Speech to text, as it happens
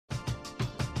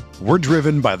We're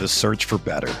driven by the search for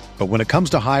better. But when it comes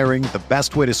to hiring, the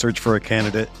best way to search for a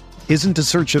candidate isn't to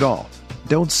search at all.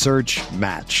 Don't search,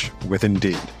 match with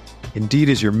Indeed. Indeed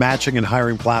is your matching and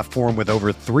hiring platform with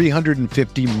over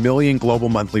 350 million global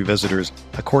monthly visitors,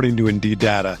 according to Indeed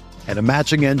data, and a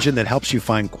matching engine that helps you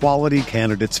find quality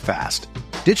candidates fast.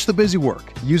 Ditch the busy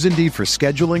work. Use Indeed for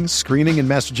scheduling, screening, and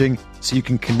messaging so you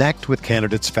can connect with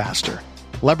candidates faster.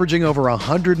 Leveraging over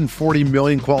 140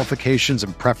 million qualifications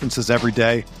and preferences every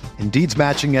day, Indeed's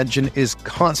matching engine is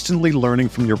constantly learning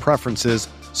from your preferences,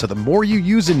 so the more you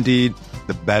use Indeed,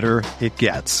 the better it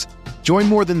gets. Join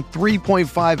more than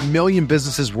 3.5 million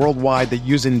businesses worldwide that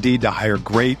use Indeed to hire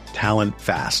great talent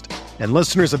fast. And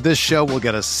listeners of this show will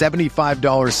get a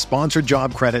 $75 sponsored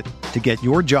job credit to get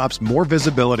your jobs more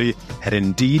visibility at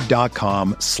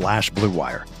Indeed.com/Blue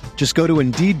Wire. Just go to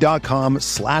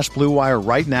Indeed.com/Blue Wire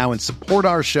right now and support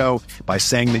our show by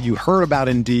saying that you heard about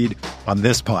Indeed on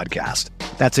this podcast.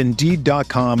 That's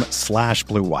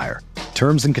Indeed.com/Blue Wire.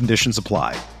 Terms and conditions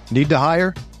apply. Need to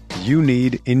hire? You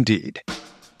need Indeed.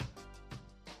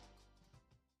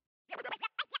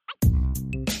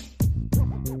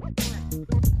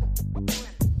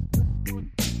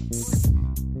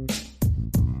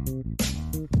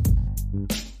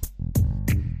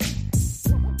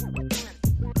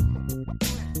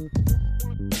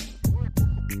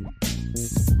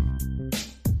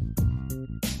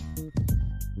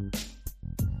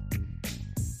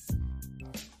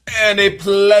 And a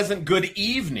pleasant good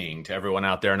evening to everyone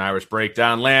out there in Irish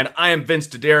Breakdown land. I am Vince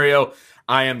D'Addario.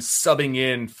 I am subbing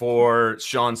in for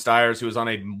Sean Stiers, who is on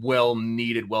a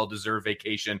well-needed, well-deserved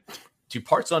vacation to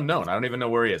parts unknown. I don't even know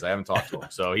where he is. I haven't talked to him.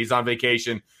 So he's on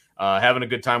vacation, having a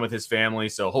good time with his family.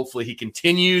 So hopefully he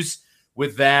continues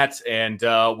with that, and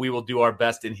we will do our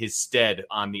best in his stead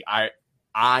on the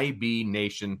IB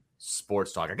Nation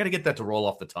Sports Talk. I got to get that to roll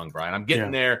off the tongue, Brian. I'm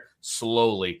getting there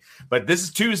slowly. But this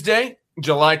is Tuesday,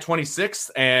 July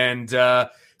 26th, and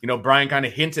Brian kind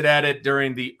of hinted at it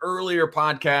during the earlier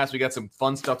podcast. We got some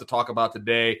fun stuff to talk about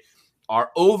today. Our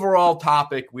overall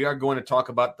topic, we are going to talk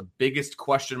about the biggest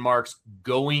question marks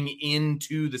going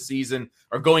into the season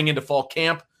or going into fall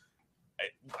camp.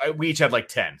 We each had like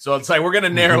 10. So it's like we're going to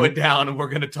narrow it down, and we're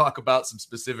going to talk about some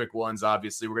specific ones.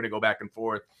 Obviously, we're going to go back and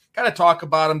forth, kind of talk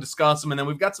about them, discuss them, and then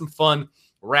we've got some fun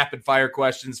rapid-fire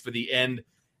questions for the end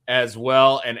as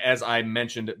well. And as I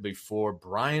mentioned before,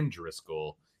 Brian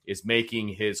Driscoll is making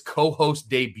his co-host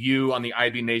debut on the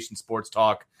IB Nation Sports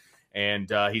Talk, and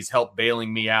he's helped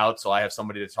bailing me out, so I have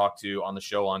somebody to talk to on the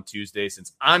show on Tuesday,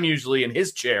 since I'm usually in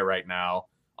his chair right now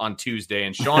on Tuesday,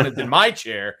 and Sean is in my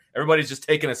chair. Everybody's just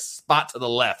taking a spot to the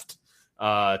left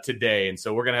today, and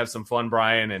so we're going to have some fun,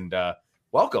 Brian, and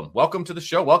welcome to the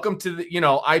show. Welcome to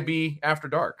the, IB After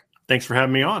Dark. Thanks for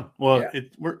having me on. Well, yeah.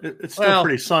 It's still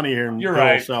pretty sunny here in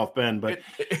right. South Bend, but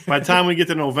by the time we get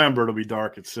to November, it'll be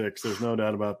dark at 6. There's no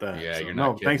doubt about that. Yeah, so, you're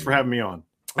not kidding. Thanks for having me on.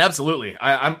 Absolutely.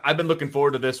 I've been looking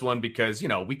forward to this one because,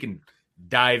 we can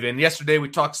dive in. Yesterday, we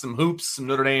talked some hoops, some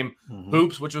Notre Dame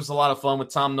hoops, which was a lot of fun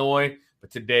with Tom Noy.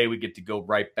 But today, we get to go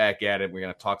right back at it. We're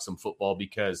going to talk some football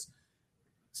because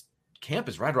camp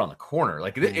is right around the corner.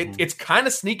 Like it's kind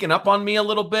of sneaking up on me a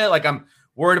little bit. Like I'm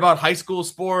worried about high school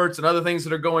sports and other things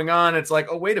that are going on. It's like,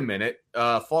 oh, wait a minute.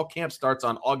 Fall camp starts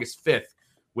on August 5th,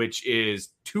 which is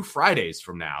 2 Fridays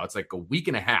from now. It's like a week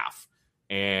and a half.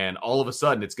 And all of a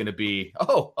sudden it's going to be,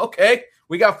 oh, okay,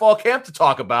 we got fall camp to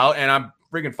talk about. And I'm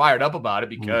freaking fired up about it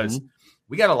because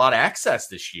we got a lot of access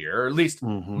this year, or at least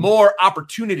more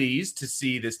opportunities to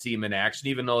see this team in action,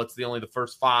 even though it's only the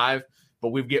first 5. But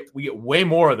we get way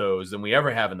more of those than we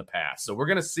ever have in the past. So we're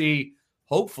going to see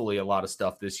hopefully a lot of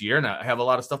stuff this year, and I have a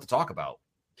lot of stuff to talk about.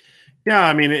 Yeah,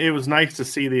 I mean, it was nice to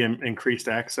see the increased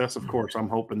access. Of course, I'm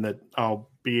hoping that I'll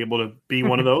be able to be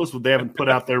one of those. They haven't put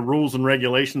out their rules and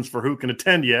regulations for who can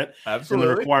attend yet. Absolutely.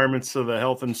 And the requirements of the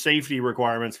health and safety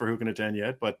requirements for who can attend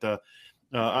yet. But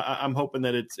I'm hoping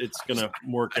that it's going to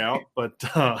work out. But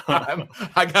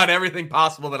I got everything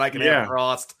possible that I can have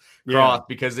crossed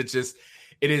because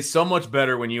it is so much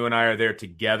better when you and I are there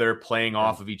together, playing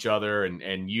off of each other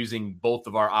and using both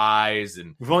of our eyes.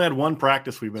 And we've only had one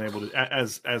practice we've been able to,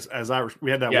 as Irish. We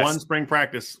had that one spring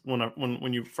practice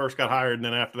when you first got hired, and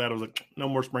then after that, it was like no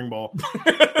more spring ball.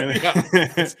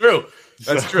 It's true.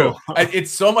 That's true.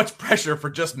 It's so much pressure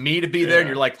for just me to be there, and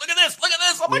you're like, look at this.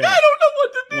 I'm like, I don't know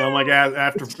what to do. I'm like,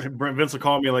 after Vince will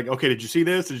call me, like, okay, did you see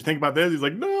this? Did you think about this? He's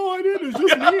like, no, I didn't. It's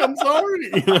just me. I'm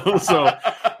sorry.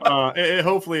 So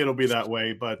hopefully it'll be that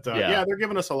way. But they're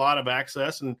giving us a lot of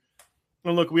access. And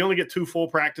look, we only get 2 full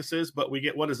practices, but we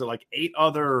get, 8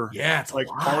 other it's like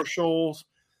partials.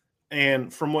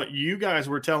 And from what you guys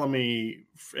were telling me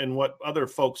and what other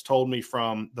folks told me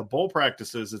from the bowl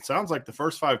practices, it sounds like the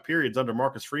first 5 periods under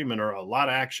Marcus Freeman are a lot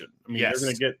of action. I mean, they're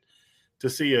going to get to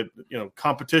see a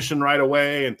competition right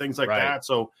away and things like that.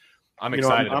 So I'm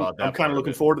excited about that. I'm kind of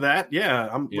looking forward to that. Yeah,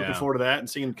 I'm looking forward to that and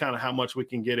seeing kind of how much we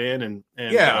can get in and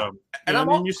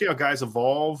you see how guys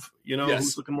evolve.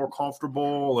 Who's looking more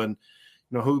comfortable and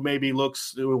who maybe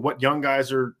looks what young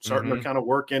guys are starting to kind of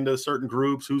work into certain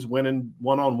groups. Who's winning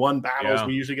one-on-one battles?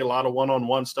 We usually get a lot of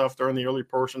one-on-one stuff during the early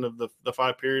portion of the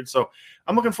 5 periods. So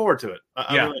I'm looking forward to it.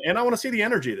 And I want to see the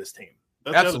energy of this team.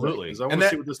 That's absolutely. I want to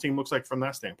see what this team looks like from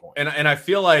that standpoint. And I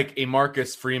feel like a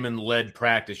Marcus Freeman led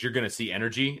practice, you're going to see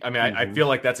energy. I mean, I feel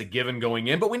like that's a given going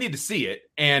in, but we need to see it.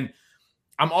 And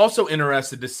I'm also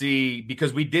interested to see,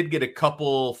 because we did get a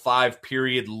couple 5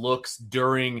 period looks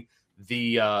during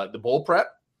the bowl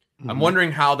prep. I'm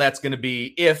wondering how that's going to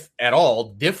be, if at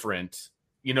all, different,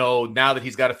 now that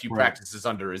he's got a few practices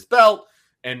under his belt.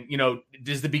 And,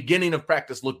 does the beginning of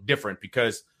practice look different?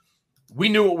 Because we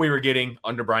knew what we were getting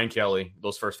under Brian Kelly,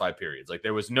 those first 5 periods. Like,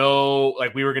 there was we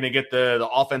were going to get the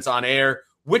offense on air,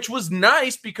 which was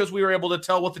nice because we were able to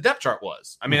tell what the depth chart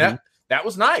was. I mean, that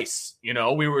was nice. We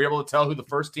were able to tell who the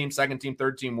first team, second team,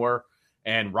 third team were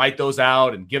and write those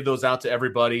out and give those out to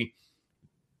everybody.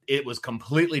 It was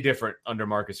completely different under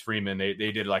Marcus Freeman. They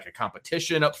did like a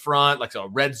competition up front, like a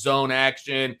red zone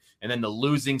action, and then the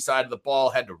losing side of the ball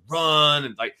had to run,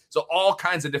 and so all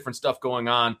kinds of different stuff going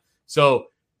on. So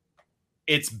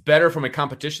it's better from a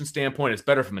competition standpoint. It's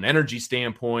better from an energy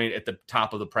standpoint at the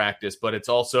top of the practice, but it's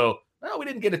also, we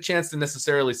didn't get a chance to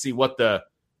necessarily see what the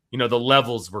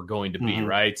levels were going to be,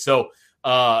 right? So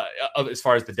as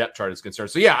far as the depth chart is concerned.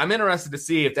 So yeah, I'm interested to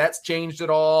see if that's changed at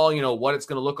all, what it's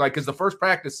going to look like. Because the first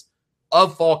practice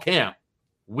of fall camp,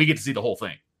 we get to see the whole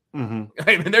thing. I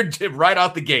mean, they're right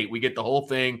out the gate. We get the whole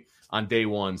thing on day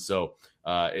one. So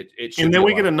it should. And then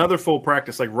we get another full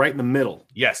practice, like right in the middle.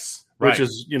 Yes. Which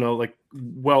is,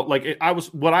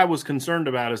 what I was concerned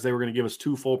about is they were going to give us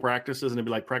 2 full practices and it'd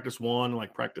be like practice 1,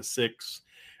 like practice 6.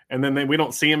 And then we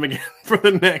don't see them again for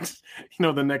the next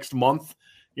month.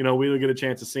 We don't get a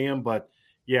chance to see them, but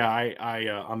yeah,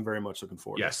 I'm very much looking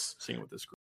forward to seeing what this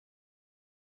group.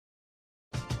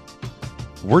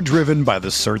 We're driven by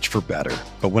the search for better,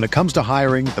 but when it comes to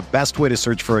hiring, the best way to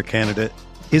search for a candidate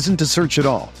isn't to search at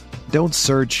all. Don't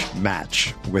search,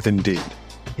 match with Indeed.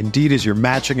 Indeed is your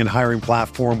matching and hiring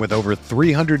platform with over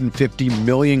 350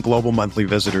 million global monthly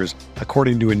visitors,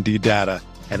 according to Indeed data,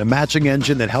 and a matching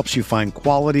engine that helps you find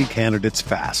quality candidates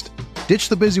fast. Ditch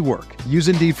the busy work. Use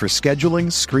Indeed for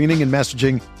scheduling, screening, and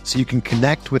messaging so you can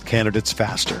connect with candidates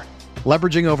faster.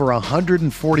 Leveraging over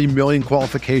 140 million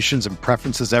qualifications and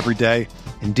preferences every day,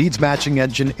 Indeed's matching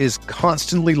engine is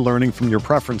constantly learning from your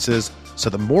preferences, so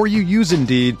the more you use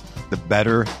Indeed, the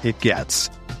better it gets.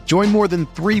 Join more than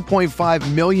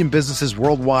 3.5 million businesses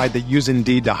worldwide that use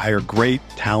Indeed to hire great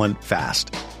talent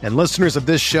fast. And listeners of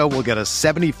this show will get a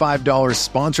 $75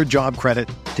 sponsored job credit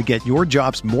to get your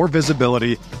jobs more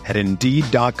visibility at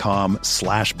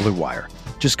Indeed.com/Blue Wire.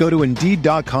 Just go to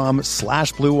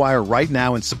Indeed.com/Blue Wire right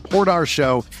now and support our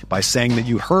show by saying that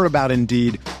you heard about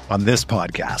Indeed on this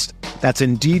podcast. That's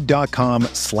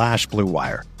Indeed.com/Blue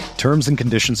Wire. Terms and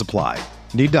conditions apply.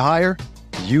 Need to hire?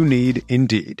 You need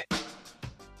Indeed.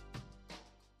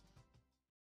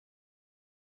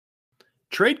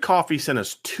 Trade Coffee sent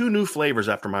us 2 new flavors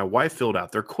after my wife filled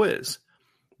out their quiz.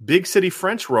 Big City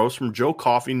French Roast from Joe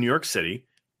Coffee, New York City,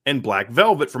 and Black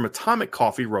Velvet from Atomic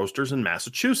Coffee Roasters in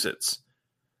Massachusetts.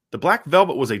 The Black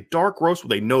Velvet was a dark roast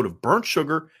with a note of burnt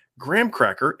sugar, graham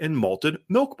cracker, and malted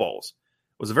milk balls.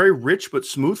 It was a very rich but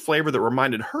smooth flavor that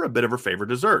reminded her a bit of her favorite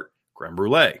dessert, creme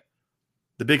brulee.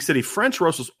 The Big City French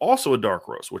Roast was also a dark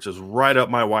roast, which is right up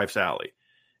my wife's alley.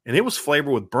 And it was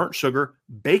flavored with burnt sugar,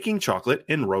 baking chocolate,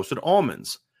 and roasted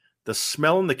almonds. The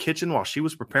smell in the kitchen while she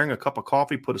was preparing a cup of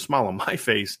coffee put a smile on my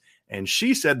face, and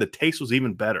she said the taste was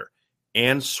even better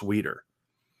and sweeter.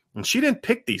 And she didn't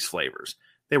pick these flavors.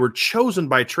 They were chosen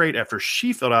by Trade after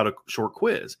she filled out a short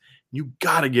quiz. You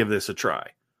got to give this a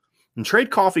try. And Trade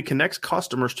Coffee connects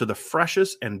customers to the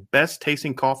freshest and best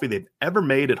tasting coffee they've ever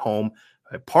made at home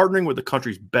by partnering with the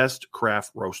country's best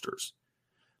craft roasters.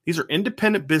 These are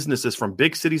independent businesses from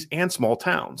big cities and small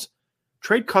towns.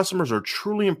 Trade customers are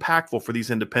truly impactful for these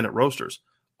independent roasters,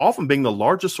 often being the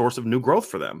largest source of new growth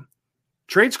for them.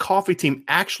 Trade's coffee team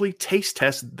actually taste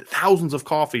tests thousands of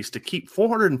coffees to keep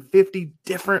 450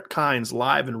 different kinds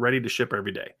live and ready to ship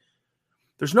every day.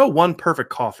 There's no one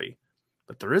perfect coffee,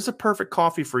 but there is a perfect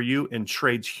coffee for you, and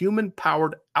Trade's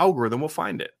human-powered algorithm will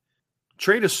find it.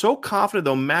 Trade is so confident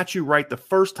they'll match you right the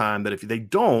first time that if they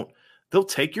don't, They'll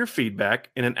take your feedback,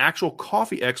 and an actual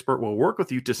coffee expert will work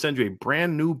with you to send you a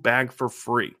brand new bag for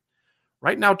free.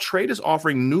 Right now, Trade is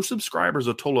offering new subscribers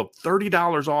a total of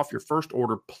 $30 off your first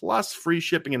order plus free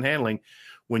shipping and handling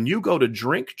when you go to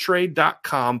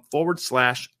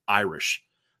drinktrade.com/Irish.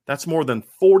 That's more than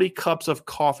 40 cups of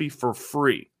coffee for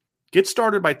free. Get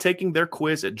started by taking their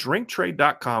quiz at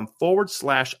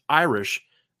drinktrade.com/Irish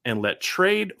and let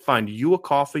Trade find you a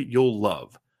coffee you'll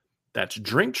love. That's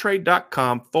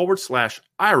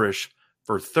drinktrade.com/Irish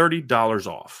for $30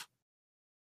 off.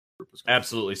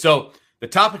 Absolutely. So the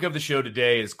topic of the show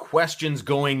today is questions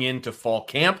going into fall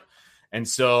camp. And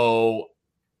so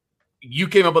you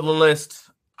came up with a list.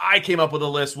 I came up with a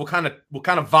list. We'll kind of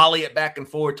volley it back and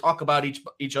forth, talk about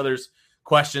each other's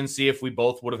questions, see if we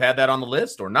both would have had that on the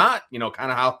list or not,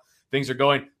 kind of how things are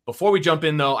going. Before we jump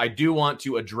in, though, I do want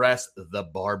to address the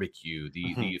barbecue,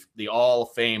 the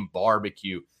all-fame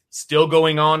barbecue. Still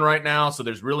going on right now, so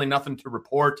there's really nothing to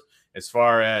report as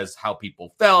far as how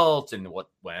people felt and what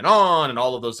went on and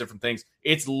all of those different things.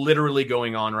 It's literally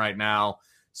going on right now.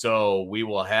 So we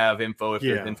will have info if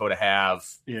there's info to have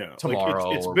tomorrow.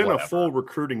 Like it's been a full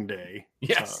recruiting day.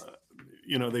 Yes.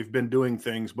 They've been doing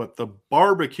things, but the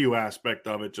barbecue aspect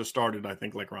of it just started, I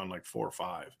think, around 4 or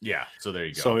 5. Yeah. So there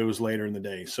you go. So it was later in the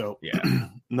day. So yeah,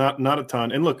 not a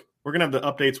ton. And look, we're going to have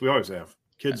the updates we always have.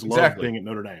 Kids love being at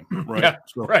Notre Dame. Right. Yeah,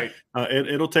 so, right.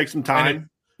 It'll take some time.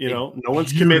 No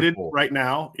one's committed right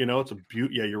now. It's a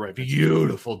yeah, you're right.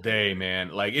 Beautiful day, man.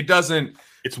 Like it doesn't.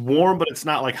 It's warm, but it's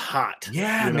not hot.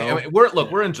 Yeah, man.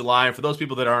 We're in July, and for those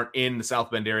people that aren't in the South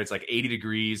Bend area, it's 80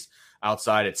 degrees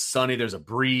outside. It's sunny. There's a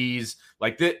breeze.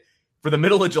 For the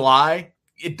middle of July,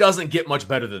 it doesn't get much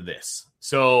better than this.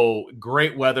 So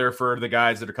great weather for the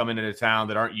guys that are coming into town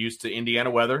that aren't used to Indiana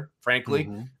weather, frankly.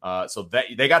 So that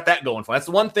they got that going for them. That's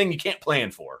the one thing you can't plan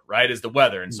for, right, is the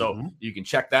weather. And so you can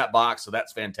check that box. So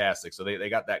that's fantastic. So they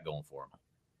got that going for them.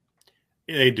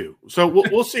 They do. So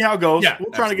we'll see how it goes. Yeah, we'll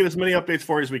try to get as many updates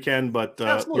for you as we can, but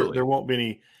there won't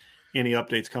be any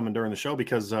updates coming during the show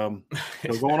because still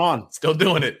going on. Still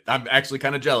doing it. I'm actually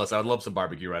kind of jealous. I would love some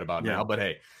barbecue right about now, but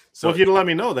hey. So if you'd let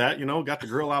me know that, got the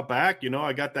grill out back,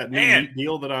 I got that new meat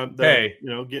deal that I'm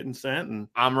getting sent. And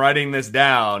I'm writing this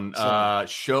down.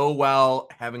 Show while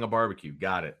having a barbecue.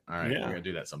 Got it. All right. We're going to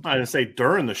do that sometime. I didn't say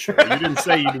during the show. You didn't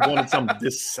say you wanted something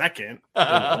this second.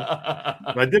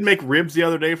 But I did make ribs the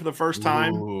other day for the first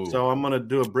time. Ooh. So I'm going to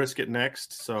do a brisket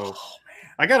next. So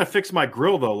I got to fix my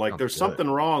grill though. There's something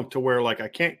wrong to where I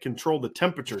can't control the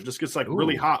temperature. It just gets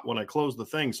really hot when I close the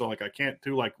thing. So I can't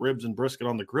do ribs and brisket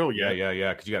on the grill yet.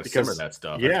 Yeah. Because you got to simmer that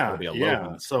stuff.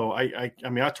 Yeah. So I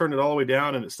turned it all the way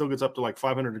down and it still gets up to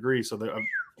 500 degrees. So I'm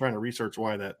trying to research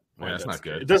why that. That's not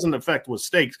good. It doesn't affect with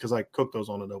steaks because I cook those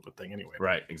on an open thing anyway.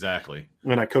 Right. Exactly.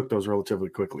 And I cook those relatively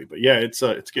quickly. But yeah, it's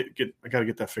I got to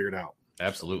get that figured out.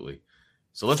 Absolutely.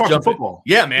 So let's jump football.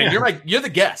 Yeah, man, you're the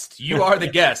guest. You are the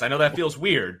guest. I know that feels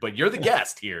weird, but you're the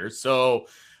guest here. So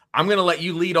I'm going to let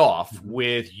you lead off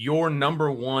with your number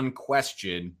one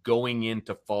question going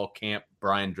into fall camp.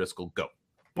 Brian Driscoll, go.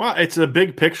 Well, it's a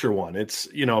big picture one. It's,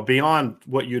 beyond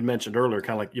what you had mentioned earlier,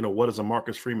 kind of what is a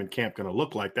Marcus Freeman camp going to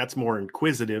look like? That's more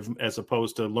inquisitive as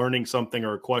opposed to learning something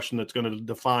or a question that's going to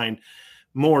define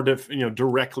more,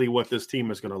 directly what this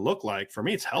team is going to look like. For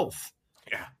me, it's health.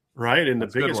 Yeah. Right. And the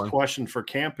biggest question for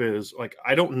camp is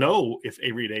I don't know if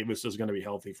Avery Davis is going to be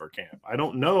healthy for camp. I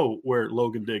don't know where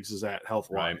Logan Diggs is at health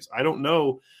wise. Right. I don't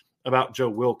know about Joe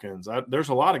Wilkins. There's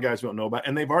a lot of guys we don't know about,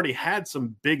 and they've already had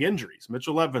some big injuries.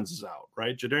 Mitchell Evans is out,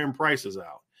 right? Jadarian Price is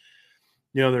out.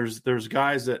 There's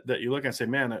guys that you look and say,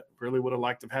 man, I really would have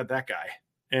liked to have had that guy.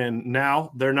 And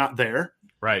now they're not there.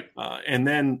 Right. And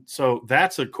then, so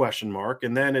that's a question mark.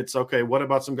 And then it's, okay, what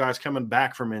about some guys coming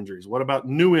back from injuries? What about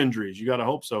new injuries? You got to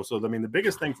hope so. So, the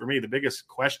biggest thing for me, the biggest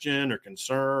question or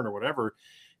concern or whatever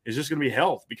is just going to be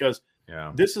health, because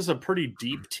this is a pretty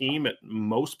deep team at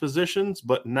most positions,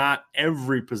 but not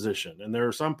every position. And there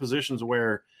are some positions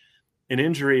where an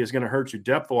injury is going to hurt you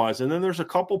depth-wise. And then there's a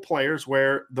couple players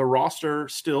where the roster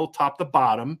still top to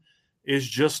bottom is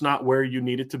just not where you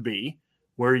need it to be,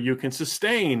 where you can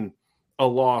sustain a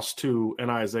loss to an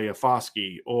Isaiah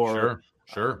Foskey or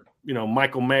sure.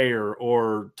 Michael Mayer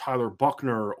or Tyler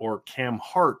Buckner or Cam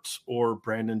Hart or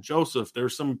Brandon Joseph.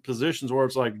 There's some positions where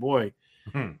it's boy,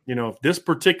 if this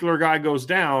particular guy goes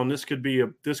down, this could be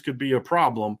a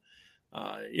problem.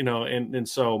 And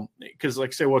so, because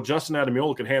Justin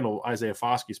Adamiola could handle Isaiah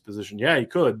Foskey's position. Yeah, he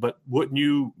could, but wouldn't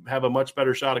you have a much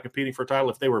better shot at competing for a title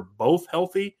if they were both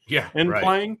healthy and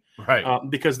playing? Right.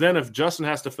 Because then if Justin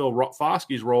has to fill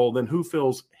Foskey's role, then who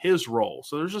fills his role?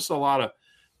 So there's just a lot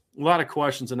a lot of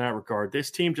questions in that regard.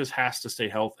 This team just has to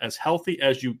stay as healthy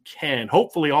as you can.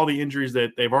 Hopefully all the injuries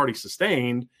that they've already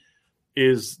sustained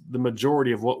is the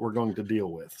majority of what we're going to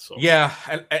deal with. So yeah,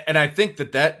 and I think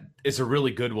that is a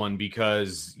really good one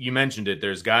because you mentioned it.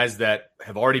 There's guys that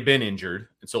have already been injured.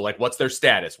 And so, like, what's their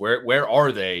status? Where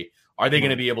are they? Are they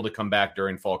going to be able to come back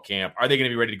during fall camp? Are they going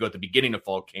to be ready to go at the beginning of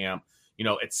fall camp,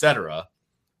 et cetera?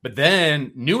 But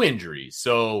then new injuries.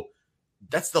 So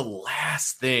that's the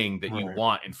last thing that you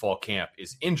want in fall camp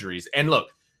is injuries. And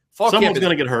look, someone's going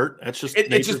to get hurt. That's just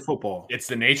nature of football. It's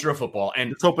the nature of football.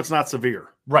 And let's hope it's not severe.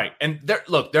 Right. And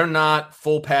they're not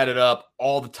full padded up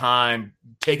all the time,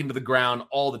 taken to the ground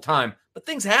all the time, but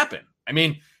things happen. I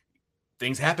mean,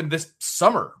 things happened this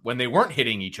summer when they weren't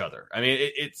hitting each other. I mean,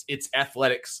 it's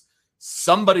athletics.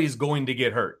 Somebody's going to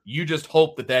get hurt. You just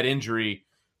hope that injury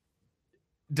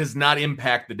does not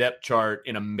impact the depth chart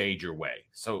in a major way.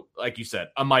 So, like you said,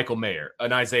 a Michael Mayer,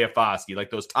 an Isaiah Foskey, like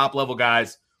those top level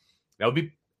guys, that would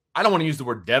be, I don't want to use the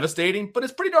word devastating, but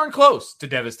it's pretty darn close to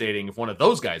devastating if one of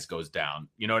those guys goes down.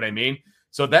 You know what I mean?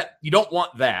 So that you don't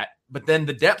want that, but then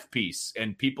the depth piece,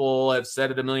 and people have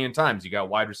said it a million times, you got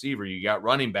wide receiver, you got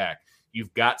running back,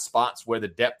 you've got spots where the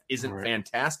depth isn't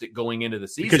fantastic going into the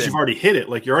season. Because you've already hit it.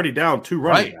 Like you're already down 2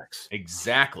 running backs.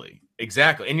 Exactly.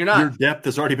 And you're not, your depth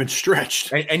has already been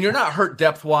stretched. And you're not hurt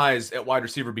depth wise at wide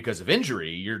receiver because of injury.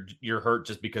 You're hurt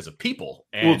just because of people.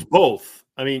 And well, it's both.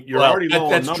 I mean, you're already low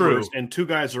on numbers, true. And 2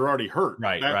 guys are already hurt.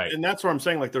 Right. And that's what I'm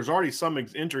saying. Like, there's already some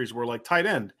injuries where, like, tight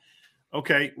end.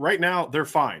 Okay, right now they're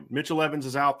fine. Mitchell Evans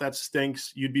is out. That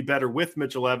stinks. You'd be better with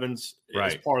Mitchell Evans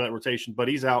as part of that rotation, but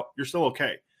he's out. You're still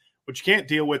okay. What you can't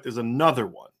deal with is another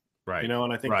one. Right.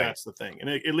 And I think that's the thing. And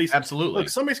at least, absolutely, look,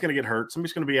 somebody's going to get hurt.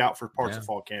 Somebody's going to be out for parts of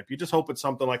fall camp. You just hope it's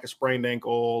something like a sprained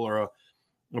ankle or a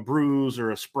bruise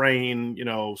or a sprain,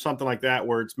 something like that,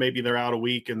 where it's maybe they're out a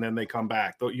week and then they come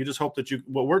back. You just hope that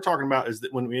what we're talking about is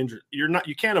that when we injure,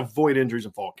 you can't avoid injuries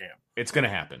in fall camp. It's going to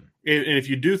happen. And if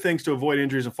you do things to avoid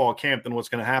injuries in fall camp, then what's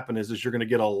going to happen is you're going to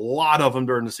get a lot of them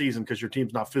during the season because your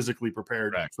team's not physically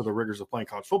prepared for the rigors of playing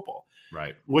college football.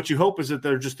 Right. What you hope is that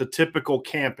they're just the typical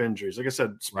camp injuries. Like I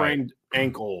said, sprained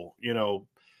ankle,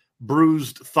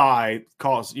 bruised thigh,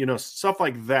 stuff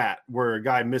like that, where a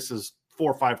guy misses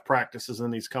 4 or 5 practices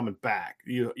and he's coming back.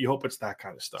 You hope it's that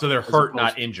kind of stuff. So they're hurt,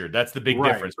 not injured. That's the big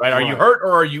difference, right? Are you hurt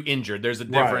or are you injured? There's a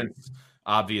difference,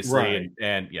 obviously.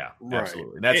 And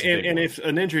absolutely. That's and if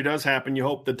an injury does happen, you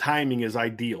hope the timing is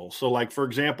ideal. So, like, for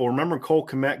example, remember Cole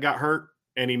Kmet got hurt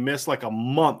and he missed like a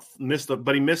month,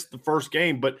 but he missed the first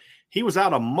game, but he was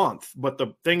out a month. But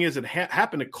the thing is, it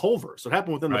happened at Culver. So it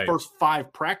happened within the first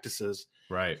 5 practices.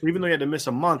 Right. So even though he had to miss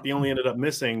a month, he only ended up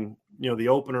missing, the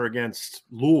opener against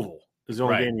Louisville. Is the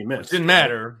only game you missed. It didn't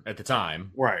matter at the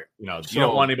time. Right. You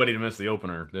don't want anybody to miss the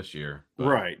opener this year. But.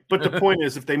 Right. But the point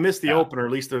is, if they miss the opener,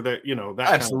 at least they're that, that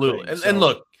absolutely. Kind of thing. And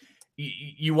look,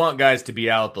 you want guys to be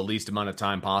out the least amount of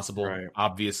time possible,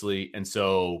 obviously. And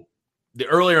so the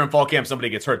earlier in fall camp somebody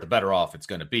gets hurt, the better off it's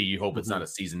going to be. You hope it's not a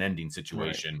season-ending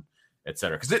situation, et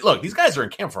cetera. Because, look, these guys are in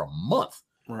camp for a month.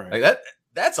 Right. Like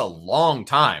that's a long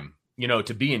time,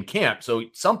 to be in camp. So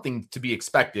something to be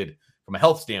expected from a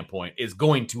health standpoint is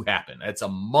going to happen. It's a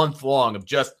month long of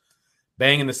just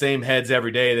banging the same heads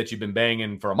every day that you've been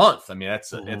banging for a month. I mean,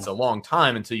 it's a long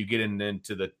time until you get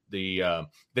into the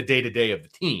day-to-day of the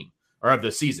team or of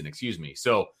the season, excuse me.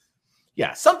 So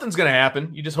yeah, something's going to happen.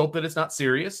 You just hope that it's not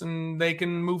serious and they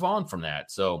can move on from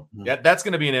that. So that's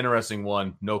going to be an interesting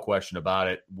one. No question about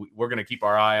it. We're going to keep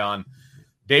our eye on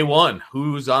day one,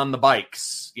 who's on the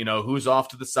bikes, who's off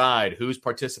to the side, who's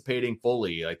participating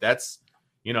fully. Like that's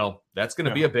going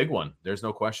to be a big one. There's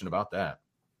no question about that.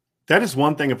 That is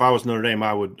one thing. If I was Notre Dame,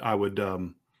 I would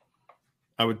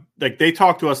like, they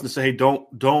talk to us and say, hey,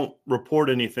 don't report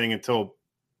anything until,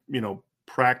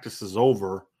 practice is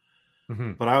over.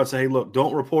 Mm-hmm. But I would say, hey, look,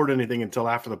 don't report anything until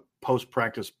after the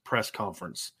post-practice press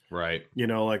conference. Right.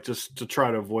 Like just to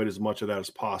try to avoid as much of that as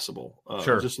possible.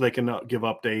 Sure. Just so they can give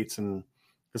updates. And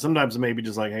sometimes maybe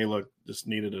just like, hey, look, just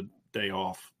needed a day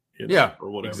off.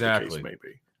 Or whatever the case may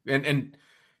be. And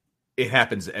it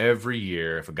happens every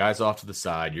year. If a guy's off to the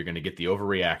side, you're going to get the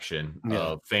overreaction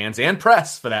of fans and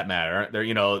press, for that matter. They're,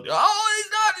 he's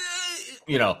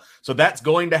not, so that's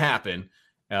going to happen.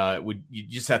 You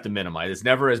just have to minimize. It's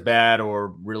never as bad or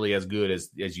really as good as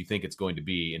you think it's going to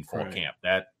be in fall camp.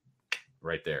 That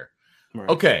right there. Right.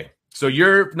 Okay, so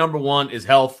your number one is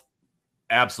health.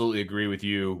 Absolutely agree with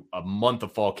you. A month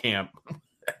of fall camp,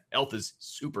 health is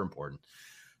super important.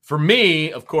 For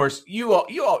me, of course, you're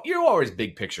always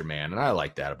big picture, man, and I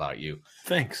like that about you.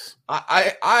 Thanks.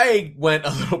 I went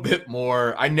a little bit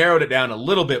more. I narrowed it down a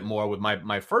little bit more with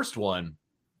my first one,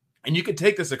 And you could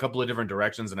take this a couple of different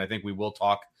directions, and I think we will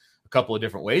talk a couple of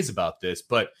different ways about this,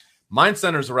 but mine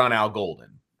centers around Al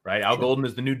Golden, right? Al Golden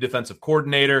is the new defensive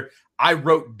coordinator. I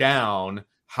wrote down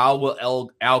how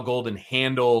will Al Golden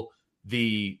handle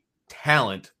the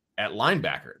talent at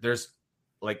linebacker. There's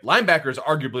linebacker is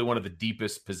arguably one of the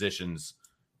deepest positions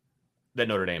that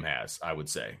Notre Dame has, I would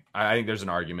say. I think there's an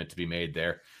argument to be made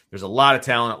there. There's a lot of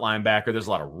talent at linebacker. There's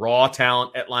a lot of raw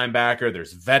talent at linebacker.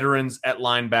 There's veterans at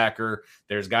linebacker.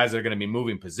 There's guys that are going to be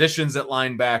moving positions at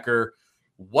linebacker.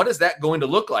 What is that going to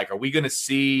look like? Are we going to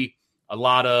see a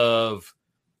lot of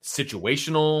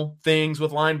situational things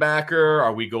with linebacker?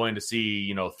 Are we going to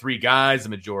see, 3 guys the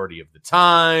majority of the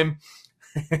time?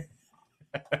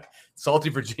 Salty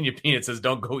Virginia Peanut says,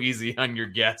 don't go easy on your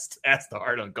guest. Ask the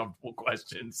hard, uncomfortable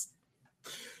questions.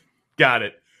 Got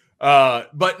it.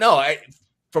 But no,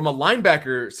 from a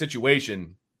linebacker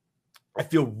situation, I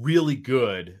feel really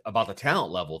good about the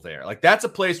talent level there. Like, that's a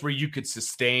place where you could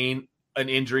sustain an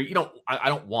injury. I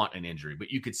don't want an injury,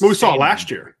 but you could. We saw it last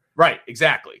year. Right.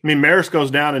 Exactly. I mean, Maris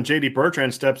goes down and JD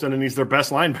Bertrand steps in and he's their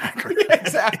best linebacker.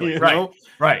 Exactly. Right. Know?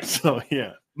 Right. So,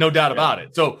 yeah. No doubt about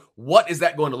it. So what is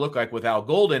that going to look like with Al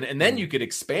Golden? And then you could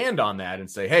expand on that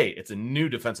and say, hey, it's a new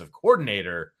defensive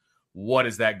coordinator. What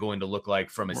is that going to look like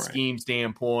from a scheme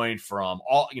standpoint, from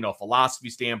all, philosophy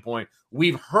standpoint?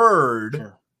 We've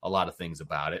heard a lot of things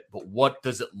about it, but what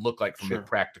does it look like from a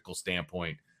practical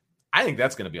standpoint? I think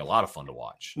that's going to be a lot of fun to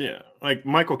watch. Yeah. Like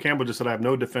Michael Campbell just said, I have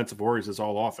no defensive worries. It's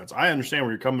all offense. I understand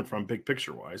where you're coming from big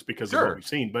picture wise because of what we've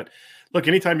seen. But look,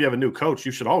 anytime you have a new coach,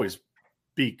 you should always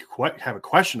have a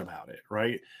question about it,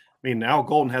 right? I mean, Al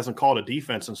Golden hasn't called a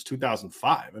defense since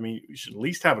 2005. I mean, you should at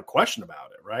least have a question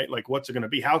about it, right? Like, what's it going to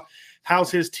be? How's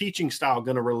his teaching style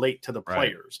going to relate to the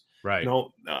players? Right.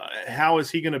 How is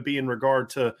he going to be in regard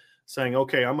to saying,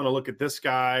 okay, I'm going to look at this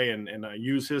guy and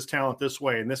use his talent this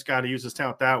way and this guy to use his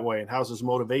talent that way? And how's his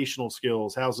motivational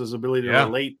skills? How's his ability to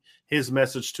relate his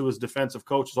message to his defensive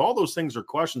coaches? All those things are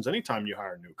questions anytime you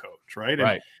hire a new coach,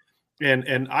 right?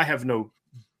 And I have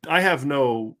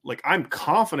no, I'm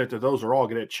confident that those are all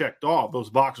going to get checked off. Those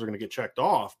boxes are going to get checked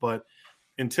off, but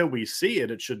until we see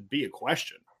it, it should be a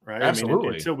question, right? Absolutely.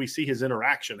 I mean, until we see his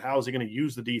interaction, how is he going to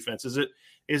use the defense? Is it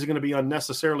going to be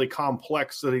unnecessarily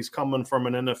complex that he's coming from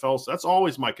an NFL? So that's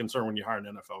always my concern when you hire an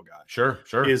NFL guy. Sure.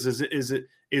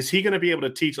 Is he going to be able to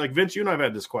teach? Like Vince, you and I've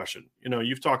had this question.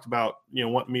 You've talked about,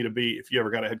 wanting me to be, if you ever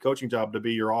got a head coaching job, to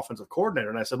be your offensive coordinator.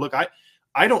 And I said, look,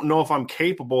 I don't know if I'm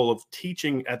capable of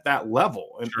teaching at that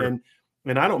level.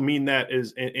 And I don't mean that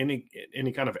as any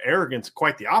kind of arrogance,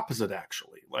 quite the opposite,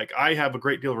 actually. Like, I have a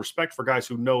great deal of respect for guys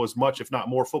who know as much, if not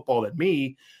more, football than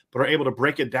me, but are able to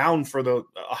break it down for a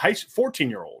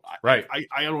 14-year-old. Right.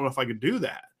 I don't know if I could do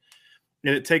that.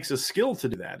 And it takes a skill to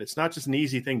do that. It's not just an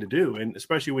easy thing to do. And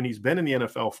especially when he's been in the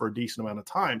NFL for a decent amount of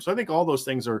time. So I think all those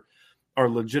things are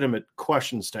legitimate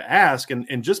questions to ask.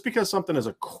 And just because something is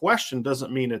a question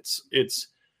doesn't mean it's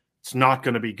not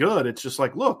going to be good. It's just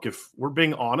like, look, if we're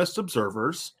being honest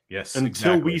observers,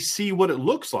 until we see what it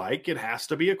looks like, it has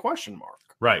to be a question mark.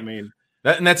 Right. I mean,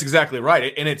 that's exactly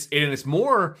right. And it's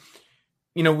more,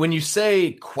 when you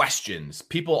say questions,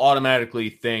 people automatically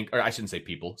think, or I shouldn't say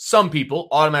people, some people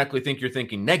automatically think you're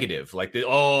thinking negative, like,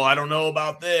 I don't know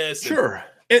about this. Sure.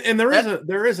 And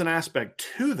there is an aspect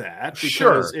to that,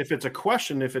 because if it's a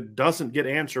question, if it doesn't get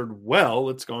answered well,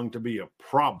 it's going to be a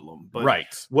problem. But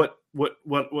what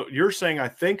you're saying, I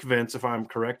think, Vince, if I'm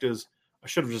correct, is I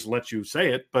should have just let you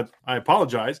say it, but I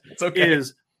apologize. It's okay.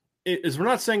 Is we're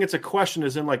not saying it's a question,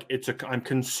 as in like I'm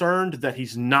concerned that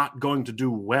he's not going to do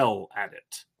well at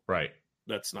it. Right.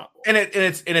 That's not. And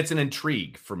it's an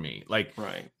intrigue for me. Like,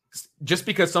 just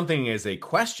because something is a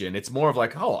question, it's more of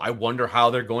like, I wonder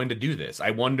how they're going to do this.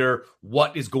 I wonder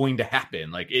what is going to happen.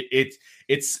 Like,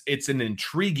 it's an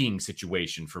intriguing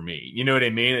situation for me. You know what I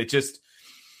mean? It just,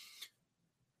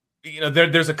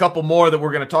 there's a couple more that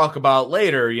we're going to talk about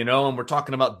later, and we're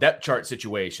talking about depth chart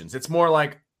situations. It's more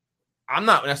like, I'm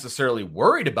not necessarily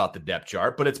worried about the depth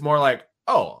chart, but it's more like,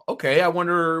 okay, I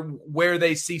wonder where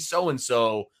they see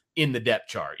so-and-so in the depth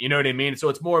chart. You know what I mean? So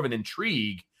it's more of an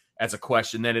intrigue as a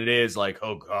question than it is like,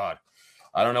 oh God,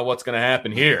 I don't know what's going to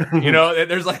happen here.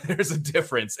 There's a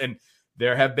difference. And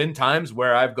there have been times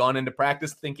where I've gone into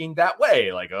practice thinking that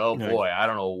way. Like, boy, I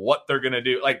don't know what they're going to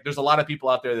do. Like, there's a lot of people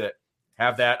out there that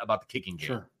have that about the kicking game.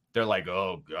 Sure. They're like,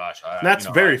 oh gosh, that's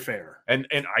very fair. And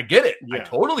I get it. Yeah. I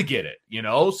totally get it.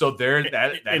 So there,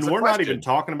 that's and we're not even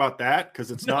talking about that,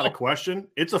 because it's not a question.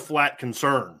 It's a flat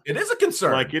concern. It is a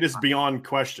concern. Like, it is beyond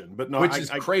question, but no, which is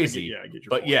crazy. I get your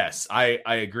but point. Yes, I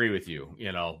agree with you,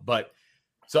 but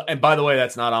So, and by the way,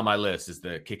 that's not on my list, is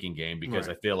the kicking game, because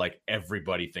I feel like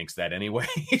everybody thinks that anyway.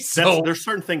 So there's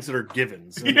certain things that are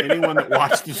givens. And anyone that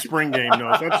watched the spring game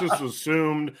knows that's just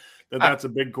assumed that's a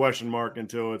big question mark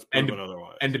until it's proven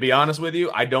otherwise. And to be honest with you,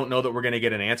 I don't know that we're going to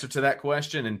get an answer to that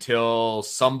question until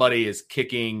somebody is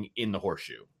kicking in the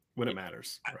horseshoe. When it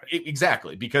matters. Right.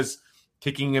 Exactly, because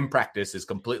kicking in practice is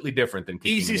completely different than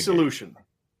kicking. Easy solution.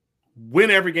 Win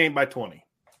every game by 20.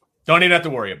 Don't even have to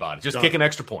worry about it. Just kicking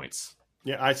extra points.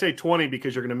 Yeah, I say 20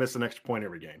 because you're going to miss an extra point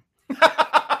every game.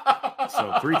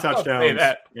 So 3 touchdowns,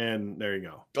 and there you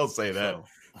go. Don't say that.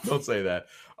 Don't say that.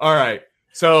 All right.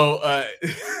 So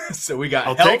so we got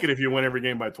I'll take it if you win every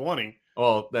game by 20.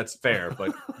 Well, that's fair,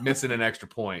 but missing an extra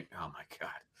point. Oh, my God.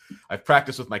 I've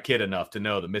practiced with my kid enough to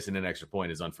know that missing an extra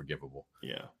point is unforgivable.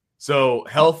 Yeah. So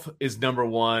health is number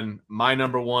one. My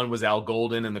number one was Al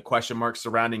Golden and the question marks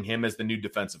surrounding him as the new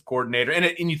defensive coordinator.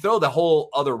 And you throw the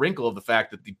whole other wrinkle of the fact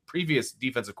that the previous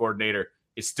defensive coordinator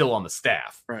is still on the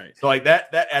staff. Right. So like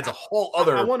that adds a whole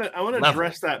other I want to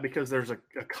address that because there's a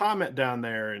comment down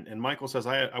there, and Michael says,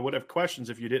 I would have questions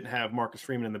if you didn't have Marcus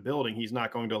Freeman in the building. He's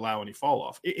not going to allow any fall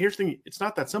off. Here's the thing. It's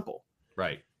not that simple.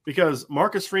 Right. Because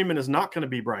Marcus Freeman is not going to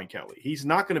be Brian Kelly. He's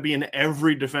not going to be in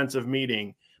every defensive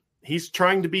meeting. He's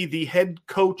trying to be the head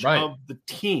coach of the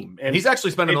team. And he's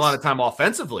actually spending a lot of time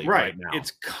offensively right now.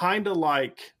 It's kind of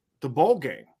like the bowl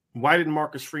game. Why didn't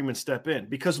Marcus Freeman step in?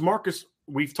 Because Marcus,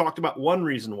 we've talked about one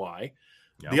reason why.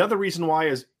 Yep. The other reason why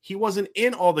is he wasn't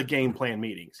in all the game plan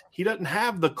meetings. He doesn't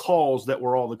have the calls that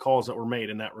were all the calls that were made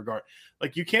in that regard.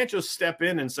 Like, you can't just step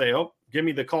in and say, oh, give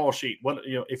me the call sheet. What,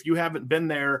 if you haven't been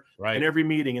there in every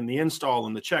meeting and the install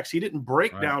and the checks, he didn't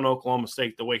break down Oklahoma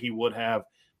State the way he would have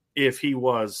if he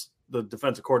was the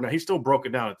defensive coordinator. He still broke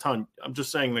it down a ton. I'm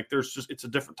just saying, like, it's a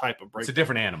different type of break. It's a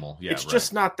different animal. Yeah, it's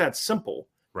just not that simple.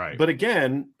 Right. But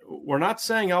again, we're not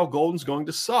saying Al Golden's going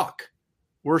to suck.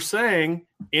 We're saying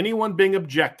anyone being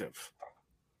objective,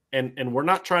 and we're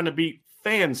not trying to be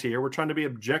fans here. We're trying to be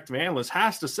objective analysts,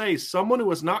 has to say someone who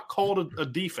has not called a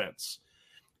defense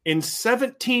in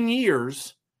 17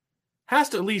 years has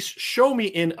to at least show me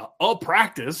in a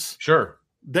practice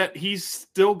that he's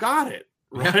still got it.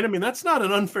 Right. Yeah. I mean, that's not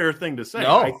an unfair thing to say.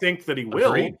 No. I think that he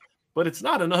will, but it's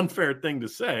not an unfair thing to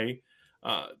say,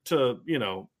 to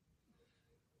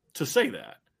say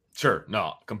that. Sure.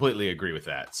 No, completely agree with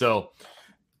that. So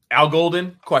Al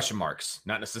Golden, question marks,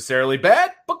 not necessarily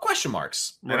bad, but question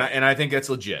marks. Right. And I think that's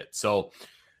legit. So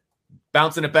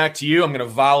bouncing it back to you, I'm going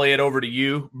to volley it over to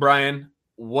you, Brian.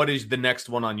 What is the next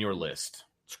one on your list?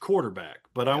 It's quarterback,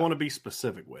 but I want to be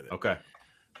specific with it. Okay.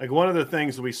 Like, one of the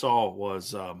things we saw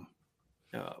was,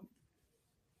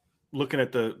 looking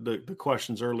at the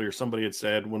questions earlier, somebody had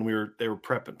said when they were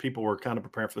prepping, people were kind of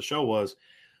preparing for the show, was,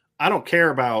 I don't care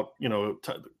about,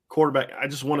 quarterback. I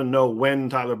just want to know when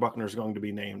Tyler Buchner is going to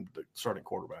be named the starting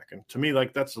quarterback. And to me,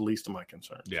 like, that's the least of my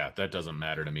concerns. Yeah, that doesn't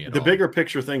matter to me at all. The bigger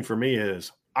picture thing for me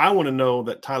is I want to know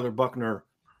that Tyler Buchner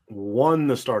won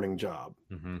the starting job,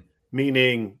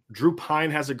 meaning Drew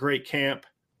Pine has a great camp,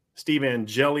 Steve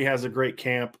Angeli has a great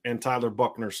camp, and Tyler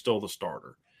Buchner's still the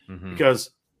starter.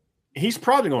 Because he's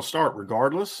probably going to start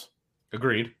regardless.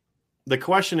 Agreed. The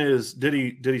question is, did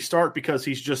he start because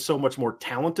he's just so much more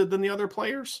talented than the other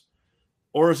players?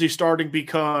 Or is he starting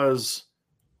because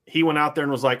he went out there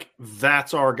and was like,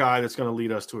 that's our guy that's going to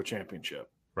lead us to a championship?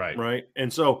 Right.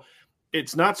 And so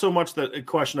it's not so much that a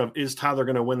question of, is Tyler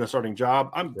going to win the starting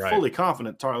job? I'm fully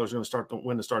confident Tyler's going to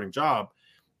win the starting job.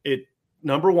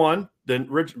 Number one, then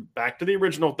back to the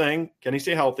original thing, can he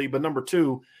stay healthy? But number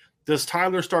two, does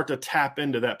Tyler start to tap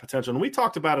into that potential? And we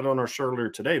talked about it on our show earlier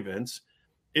today, Vince.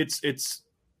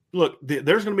 Look,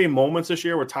 there's going to be moments this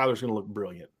year where Tyler's going to look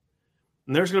brilliant.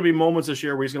 And there's going to be moments this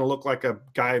year where he's going to look like a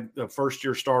guy, a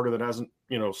first-year starter that hasn't,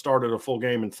 started a full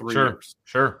game in 3 years.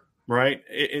 Sure. Right?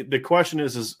 The question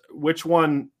is which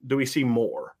one do we see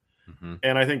more?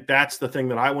 And I think that's the thing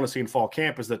that I want to see in fall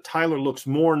camp, is that Tyler looks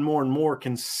more and more and more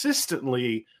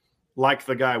consistently like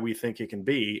the guy we think he can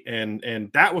be.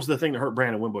 And that was the thing that hurt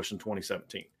Brandon Wimbush in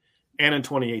 2017 and in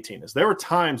 2018, is there were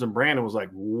times when Brandon was like,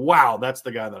 wow, that's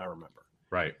the guy that I remember.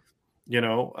 Right.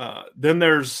 Then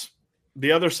there's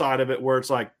the other side of it where it's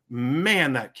like,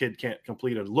 man, that kid can't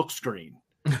complete a look screen.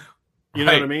 You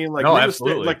know what I mean? Like,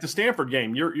 absolutely. Like the Stanford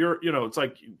game, it's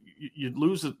like you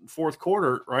lose the fourth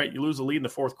quarter, right? You lose the lead in the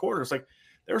fourth quarter. It's like,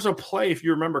 there's a play, if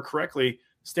you remember correctly,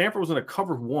 Stanford was in a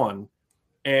cover one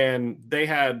and they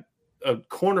had a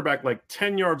cornerback like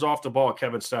 10 yards off the ball,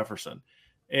 Kevin Stefferson.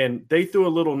 And they threw a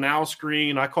little now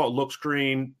screen. I call it look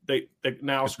screen. They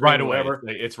now it's screen, right away. Whatever.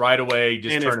 It's right away.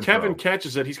 Just and if Kevin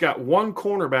catches it, he's got one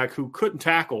cornerback who couldn't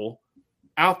tackle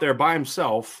out there by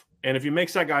himself. And if he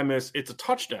makes that guy miss, it's a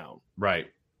touchdown. Right.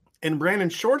 and Brandon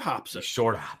short hops it.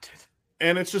 Short hopped it.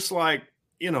 And it's just like,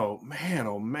 man,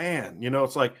 oh man.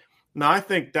 It's like, now I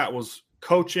think that was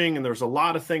coaching and there's a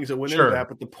lot of things that went into that.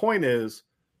 But the point is,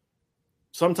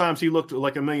 sometimes he looked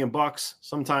like $1 million.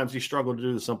 Sometimes he struggled to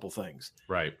do the simple things.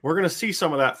 Right. We're going to see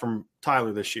some of that from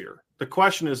Tyler this year. The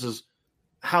question is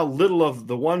how little of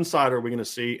the one side are we going to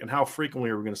see and how frequently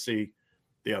are we going to see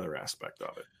the other aspect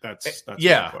of it? That's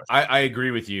I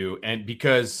agree with you. And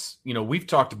because, we've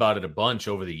talked about it a bunch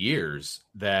over the years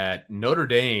that Notre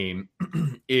Dame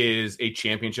is a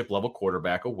championship level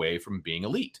quarterback away from being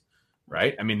elite,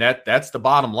 right? I mean, that's the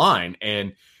bottom line.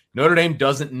 And Notre Dame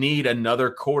doesn't need another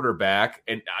quarterback.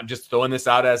 And I'm just throwing this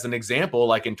out as an example,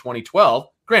 like in 2012,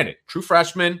 granted, true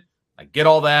freshman, I get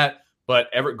all that, but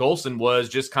Everett Golson was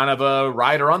just kind of a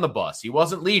rider on the bus. He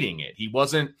wasn't leading it. He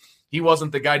wasn't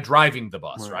the guy driving the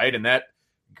bus, right? And that,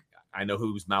 I know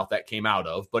whose mouth that came out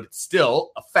of, but it's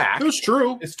still a fact. It was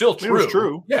true. It's still true. It was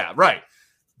true. Yeah, right.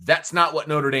 That's not what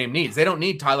Notre Dame needs. They don't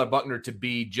need Tyler Buchner to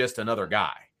be just another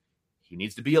guy. He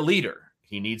needs to be a leader.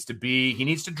 He needs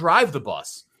to drive the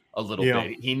bus a little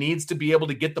bit. He needs to be able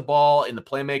to get the ball in the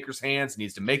playmaker's hands. He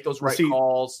needs to make those right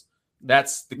calls.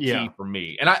 That's the key for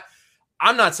me. And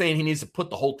I'm not saying he needs to put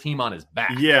the whole team on his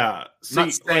back. Yeah. I'm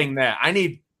not saying that.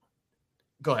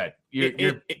 Go ahead. You're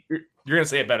going to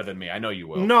say it better than me. I know you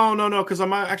will. No, because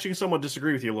I'm actually somewhat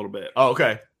disagree with you a little bit. Oh,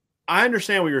 okay. I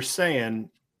understand what you're saying.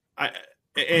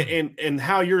 And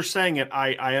how you're saying it,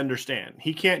 I understand.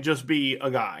 He can't just be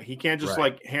a guy. He can't just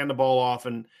hand the ball off.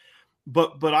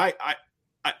 But I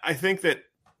think that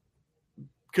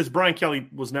because Brian Kelly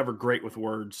was never great with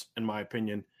words, in my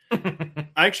opinion, I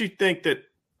actually think that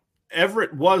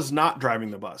Everett was not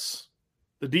driving the bus.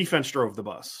 The defense drove the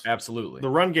bus. Absolutely. The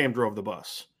run game drove the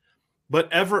bus.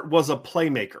 But Everett was a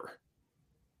playmaker,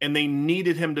 and they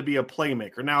needed him to be a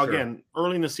playmaker. Now, again,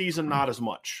 early in the season, not as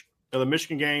much. In the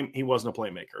Michigan game, he wasn't a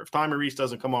playmaker. If Tommy Reese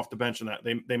doesn't come off the bench in that,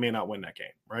 they may not win that game,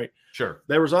 right? Sure.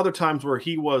 There was other times where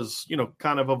he was,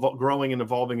 kind of growing and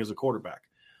evolving as a quarterback.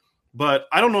 But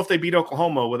I don't know if they beat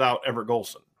Oklahoma without Everett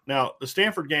Golson. Now, the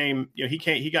Stanford game,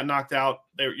 he got knocked out.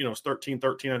 There, it was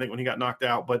 13-13, I think, when he got knocked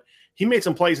out. But he made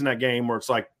some plays in that game where it's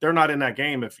like they're not in that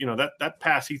game. If that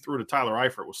pass he threw to Tyler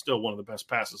Eifert was still one of the best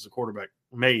passes the quarterback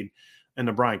made in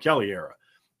the Brian Kelly era.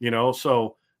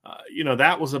 So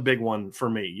that was a big one for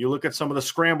me. You look at some of the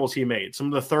scrambles he made, some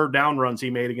of the third down runs he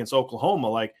made against Oklahoma.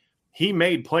 Like he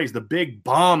made plays. The big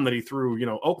bomb that he threw.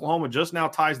 Oklahoma just now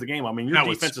ties the game. I mean, your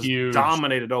defense has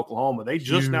dominated Oklahoma. They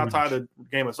just now tie the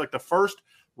game. It's like the first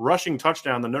rushing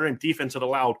touchdown the Notre Dame defense had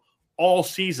allowed all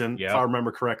season, if I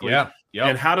remember correctly. Yeah. Yep.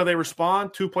 And how do they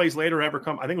respond? 2 plays later, Everett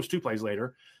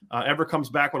comes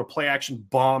back with a play action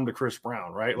bomb to Chris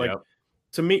Brown, right? Like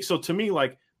to me,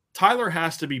 like Tyler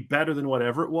has to be better than what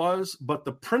Everett was, but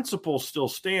the principle still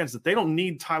stands that they don't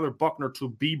need Tyler Buchner to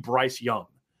be Bryce Young.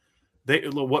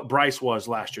 What Bryce was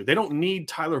last year. They don't need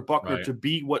Tyler Buchner to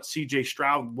be what C.J.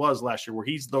 Stroud was last year, where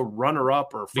he's the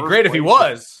runner-up or first. It'd be great if he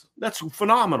was. That's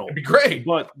phenomenal. It'd be great.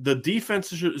 But the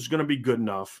defense is going to be good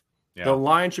enough. Yeah. The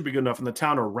line should be good enough, and the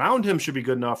town around him should be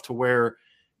good enough to where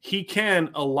he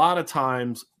can, a lot of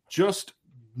times, just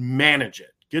manage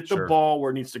it. Get the ball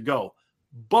where it needs to go.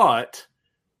 But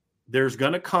there's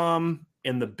going to come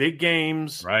in the big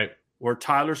games where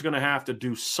Tyler's going to have to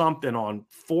do something on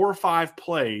 4 or 5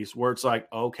 plays where it's like,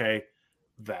 okay,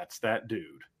 that's that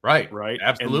dude. Right.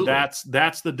 Absolutely. And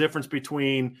that's the difference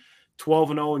between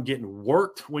 12-0 and getting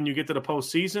worked when you get to the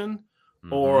postseason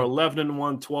or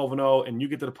 11-1, 12-0, and you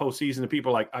get to the postseason and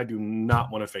people are like, I do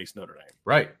not want to face Notre Dame.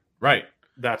 Right.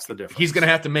 That's the difference. He's going to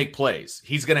have to make plays.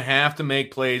 He's going to have to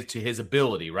make plays to his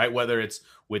ability, right? Whether it's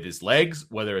with his legs,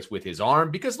 whether it's with his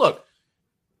arm. Because, look,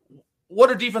 what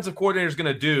are defensive coordinators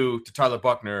going to do to Tyler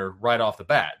Buchner right off the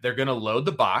bat? They're going to load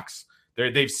the box.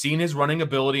 They've seen his running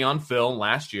ability on film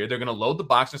last year. They're going to load the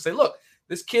box and say, look,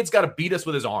 this kid's got to beat us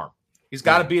with his arm. He's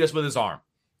got to beat us with his arm.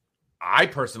 I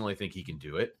personally think he can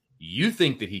do it. You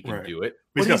think that he can do it.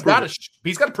 But he's got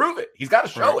to prove it. He's got to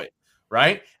show it.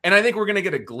 Right. And I think we're going to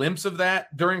get a glimpse of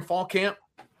that during fall camp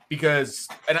because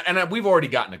and we've already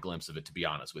gotten a glimpse of it, to be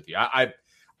honest with you.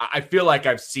 I feel like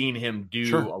I've seen him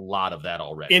do a lot of that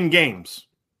already. In games.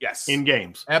 Yes. In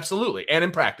games. Absolutely. And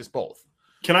in practice, both.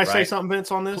 Can I say something,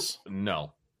 Vince, on this?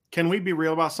 No. Can we be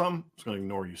real about something? I'm just going to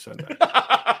ignore you said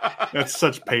that. That's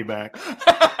such payback.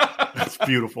 That's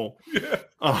beautiful. Yeah.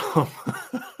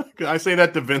 I say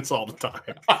that to Vince all the time.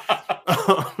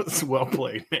 It's well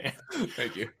played, man.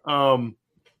 Thank you.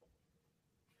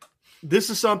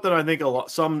 This is something I think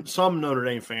some Notre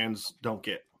Dame fans don't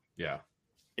get. Yeah.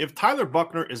 If Tyler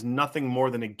Buchner is nothing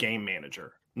more than a game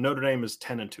manager, Notre Dame is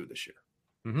 10-2 this year.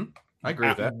 Mm-hmm. I agree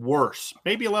with that. Worse,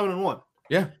 maybe 11-1.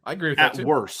 Yeah, I agree with that too. At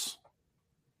worst.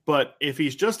 But if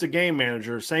he's just a game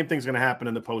manager, same thing's going to happen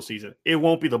in the postseason. It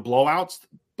won't be the blowouts,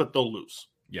 but they'll lose.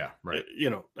 Yeah, right.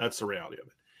 That's the reality of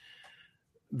it.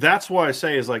 That's why I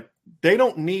say is like they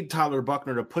don't need Tyler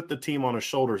Buchner to put the team on his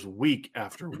shoulders week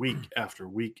after week after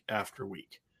week after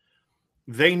week.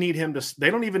 They need him to.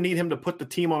 They don't even need him to put the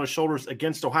team on his shoulders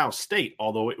against Ohio State,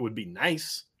 although it would be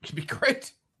nice. It'd be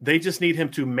great. They just need him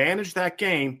to manage that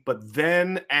game, but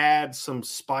then add some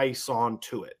spice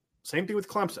onto it. Same thing with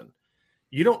Clemson.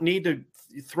 You don't need to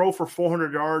throw for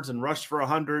 400 yards and rush for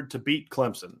 100 to beat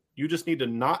Clemson. You just need to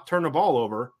not turn the ball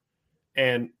over,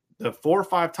 and the 4 or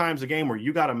 5 times a game where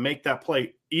you got to make that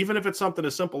play, even if it's something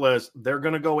as simple as they're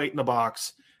going to go 8 in the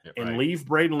box and leave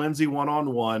Braden Lindsey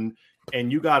one-on-one,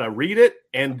 and you got to read it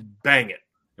and bang it,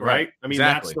 right? I mean,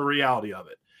 that's the reality of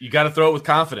it. You got to throw it with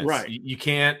confidence. Right. You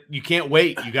can't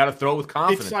wait. You got to throw it with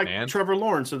confidence, it's like man. Trevor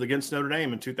Lawrence against Notre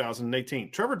Dame in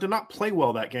 2018. Trevor did not play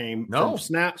well that game from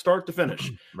start to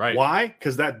finish. Right. Why?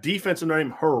 Because that defense in Notre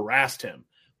Dame harassed him.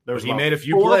 There was he made a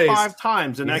few 4 plays. or 5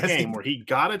 times in that game where he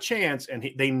got a chance and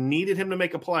they needed him to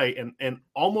make a play, and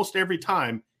almost every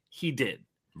time he did.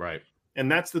 Right.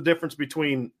 And that's the difference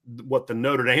between what the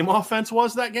Notre Dame offense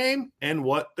was that game and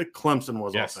what the Clemson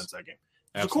was offense that game.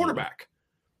 It's a quarterback.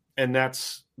 And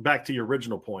that's back to your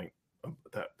original point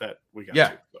that we got.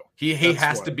 Yeah. So he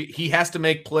has to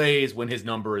make plays when his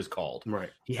number is called. Right.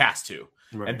 He has to.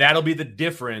 Right. And that'll be the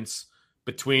difference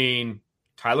between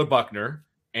Tyler Buchner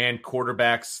and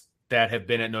quarterbacks that have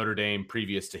been at Notre Dame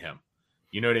previous to him.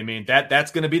 You know what I mean?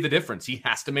 That's going to be the difference. He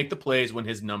has to make the plays when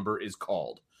his number is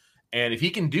called. And if he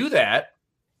can do that,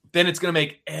 then it's going to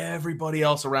make everybody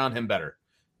else around him better.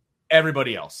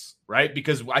 Everybody else, right?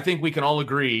 Because I think we can all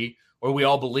agree, or we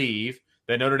all believe,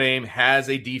 that Notre Dame has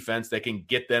a defense that can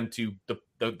get them to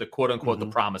the quote-unquote the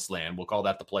promised land. We'll call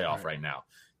that the playoff right now.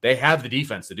 They have the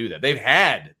defense to do that. They've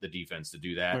had the defense to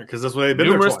do that because that's why they've been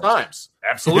numerous there twice. times.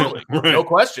 Absolutely. No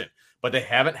question. But they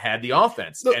haven't had the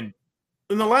offense. Look, and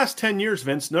in the last 10 years,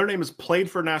 Vince, Notre Dame has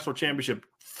played for a national championship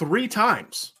 3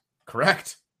 times.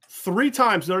 Correct. 3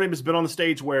 times Notre Dame has been on the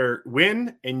stage where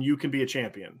win and you can be a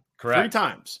champion. Correct. 3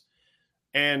 times.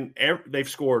 And they've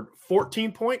scored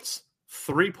 14 points,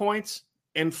 3 points,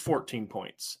 and 14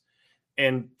 points.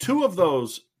 And 2 of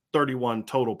those 31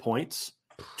 total points,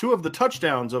 2 of the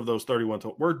touchdowns of those 31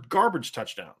 total were garbage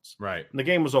touchdowns. Right. And the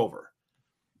game was over.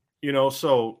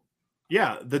 So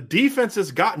yeah, the defense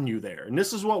has gotten you there. And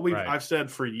this is what I've said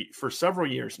for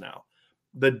several years now.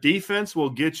 The defense will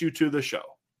get you to the show.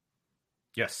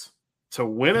 Yes. To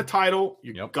win a title,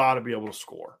 you got to be able to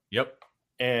score. Yep.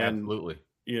 And absolutely.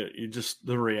 You just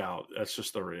the reality. That's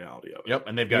just the reality of it. Yep.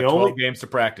 And they've got 12 games to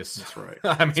practice. That's right.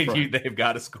 I mean, they've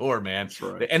got to score, man. That's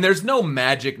right. And there's no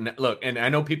magic. Look, and I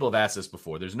know people have asked this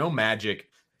before. There's no magic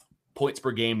points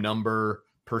per game number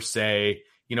per se.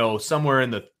 Somewhere in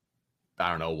the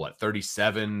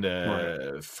 37 to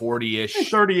 40-ish.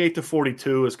 38 to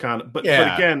 42 is kind of, but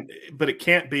again, it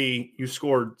can't be you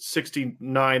scored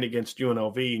 69 against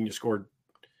UNLV and you scored,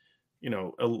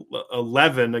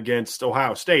 11 against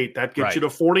Ohio State. That gets you to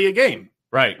 40 a game.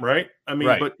 Right. I mean,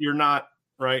 but you're not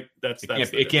right.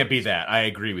 It can't be that. I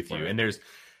agree with you. And there's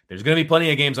going to be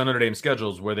plenty of games on Notre Dame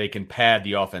schedules where they can pad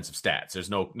the offensive stats. There's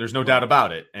no doubt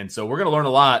about it. And so we're going to learn a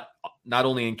lot, not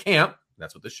only in camp,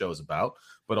 that's what this show is about,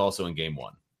 but also in game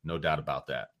 1. No doubt about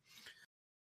that.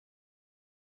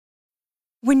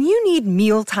 When you need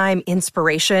mealtime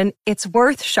inspiration, it's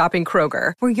worth shopping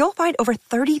Kroger, where you'll find over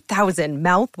 30,000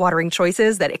 mouth-watering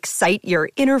choices that excite your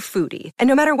inner foodie. And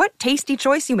no matter what tasty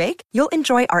choice you make, you'll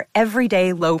enjoy our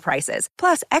everyday low prices,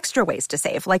 plus extra ways to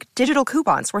save, like digital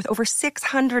coupons worth over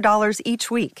 $600 each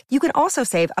week. You can also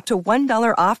save up to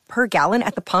 $1 off per gallon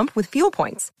at the pump with fuel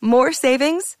points. More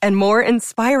savings and more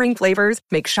inspiring flavors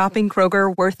make shopping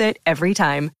Kroger worth it every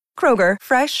time. Kroger,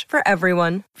 fresh for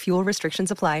everyone. Fuel restrictions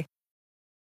apply.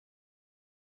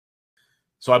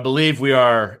 So I believe we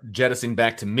are jettisoning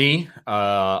back to me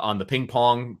on the ping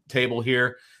pong table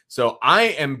here. So I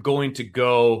am going to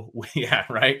go,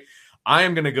 I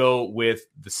am going to go with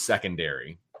the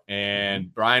secondary.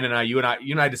 And Brian and you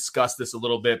and I discussed this a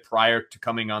little bit prior to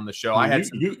coming on the show.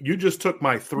 You just took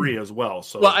my 3 as well.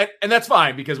 So and that's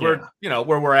fine because we're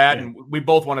where we're at and we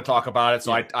both want to talk about it.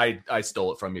 So I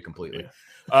stole it from you completely.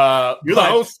 You're the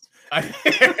host.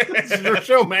 This is your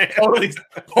show, man. Totally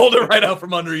pulled it right out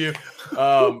from under you.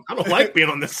 I don't like being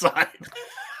on this side.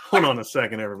 Hold on a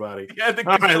second, everybody. All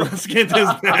right, let's get this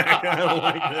back. I don't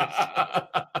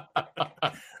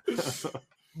like this.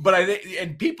 But I think,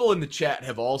 and people in the chat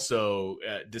have also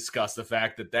discussed the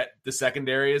fact that the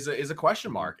secondary is a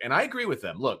question mark, and I agree with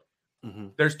them. Look,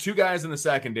 There's two guys in the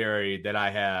secondary that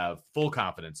I have full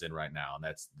confidence in right now, and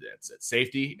that's at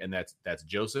safety, and that's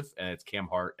Joseph, and it's Cam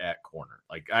Hart at corner.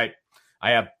 Like I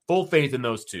have full faith in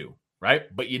those two, right?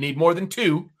 But you need more than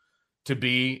two to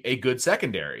be a good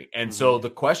secondary. And so the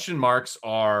question marks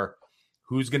are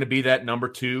who's going to be that number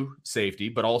 2 safety,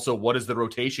 but also what is the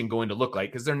rotation going to look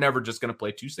like? Because they're never just going to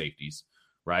play two safeties,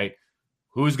 right?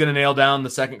 Who's going to nail down the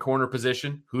second corner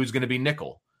position? Who's going to be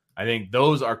nickel? I think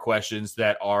those are questions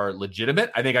that are legitimate.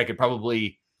 I think I could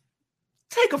probably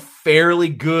take a fairly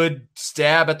good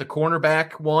stab at the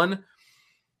cornerback one.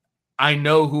 I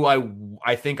know who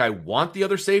I think I want the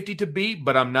other safety to be,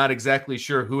 but I'm not exactly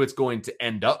sure who it's going to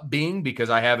end up being because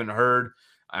I haven't heard.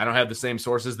 I don't have the same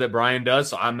sources that Brian does,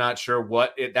 so I'm not sure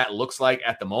what that looks like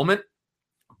at the moment.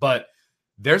 But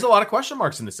there's a lot of question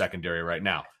marks in the secondary right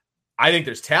now. I think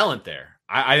there's talent there.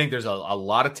 I think there's a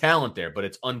lot of talent there, but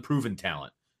it's unproven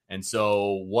talent. And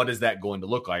so what is that going to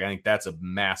look like? I think that's a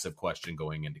massive question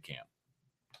going into camp.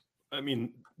 I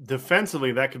mean,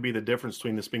 defensively, that could be the difference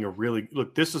between this being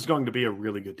this is going to be a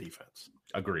really good defense.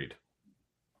 Agreed.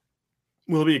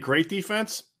 Will it be a great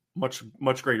defense? Much,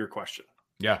 much greater question.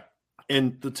 Yeah.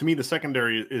 And to me, the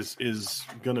secondary is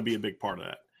going to be a big part of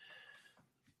that.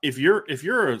 If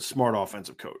you're a smart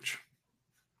offensive coach,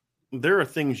 there are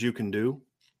things you can do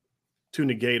to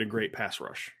negate a great pass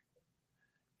rush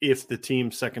if the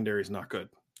team's secondary is not good.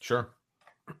 Sure.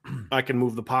 I can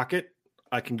move the pocket.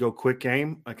 I can go quick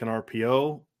game. I can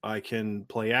RPO. I can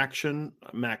play action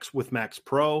max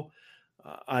pro.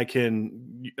 I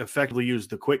can effectively use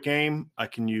the quick game. I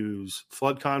can use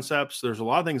flood concepts. There's a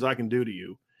lot of things I can do to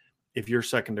you if your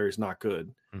secondary is not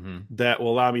good that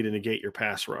will allow me to negate your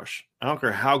pass rush. I don't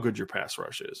care how good your pass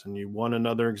rush is. And you want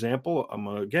another example?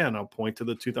 I'll point to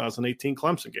the 2018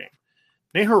 Clemson game.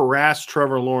 They harassed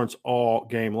Trevor Lawrence all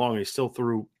game long. He still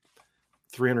threw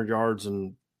 300 yards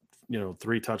and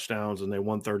 3 touchdowns, and they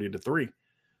won 30-3.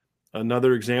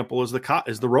 Another example is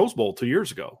the Rose Bowl 2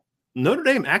 years ago. Notre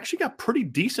Dame actually got pretty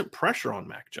decent pressure on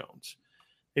Mac Jones.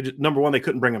 Number one, they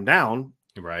couldn't bring him down.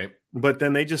 Right. But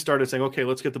then they just started saying, okay,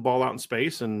 let's get the ball out in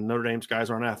space. And Notre Dame's guys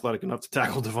aren't athletic enough to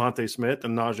tackle Devontae Smith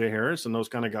and Najee Harris and those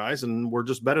kind of guys. And we're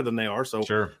just better than they are. So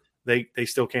sure. They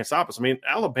still can't stop us. I mean,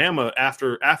 Alabama,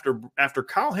 after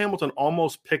Kyle Hamilton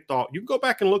almost picked off, you can go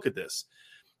back and look at this.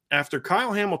 After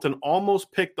Kyle Hamilton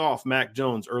almost picked off Mac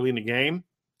Jones early in the game,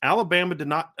 Alabama did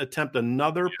not attempt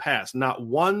another pass, not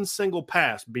one single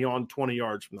pass beyond 20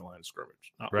 yards from the line of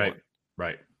scrimmage. Not right, one.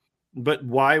 right. But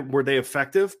why were they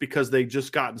effective? Because they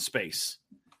just got in space.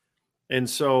 And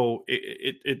so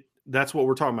that's what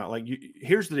we're talking about. Like,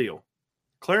 here's the deal.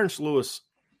 Clarence Lewis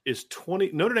is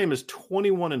Notre Dame is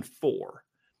 21-4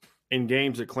 in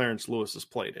games that Clarence Lewis has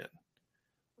played in,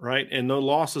 right? And the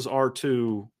losses are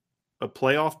to a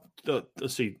playoff.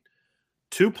 Let's see,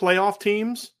 2 playoff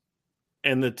teams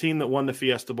and the team that won the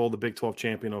Fiesta Bowl, the Big 12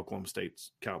 champion Oklahoma State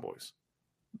Cowboys.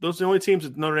 Those are the only teams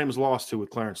that Notre Dame has lost to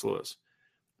with Clarence Lewis.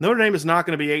 Notre Dame is not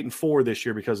going to be 8-4 this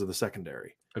year because of the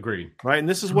secondary. Agreed. Right, and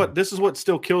this is what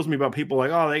still kills me about people like,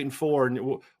 oh, 8-4,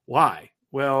 and why?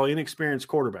 Well, inexperienced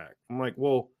quarterback. I'm like,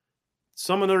 well,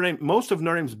 most of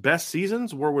Notre Dame's best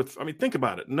seasons were with. I mean, think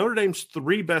about it. Notre Dame's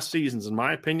 3 best seasons, in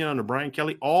my opinion, under Brian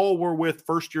Kelly, all were with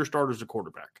first-year starters at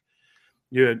quarterback.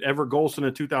 You had Everett Golson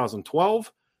in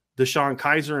 2012, Deshaun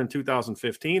Kaiser in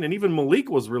 2015, and even Malik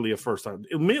was really a first time.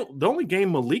 The only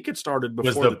game Malik had started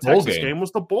before the Texas game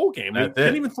was the bowl game. He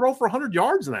didn't even throw for 100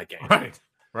 yards in that game.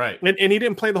 Right. And he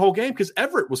didn't play the whole game because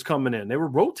Everett was coming in. They were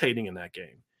rotating in that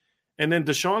game. And then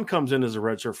Deshaun comes in as a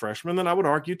redshirt freshman. Then I would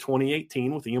argue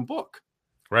 2018 with Ian Book.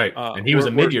 Right. And he was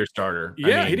a mid-year starter.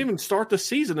 Yeah, he didn't even start the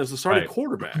season as a starting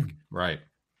quarterback. Right.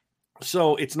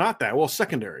 So it's not that. Well,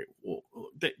 secondary. Well,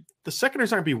 the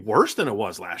secondary's not going to be worse than it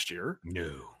was last year.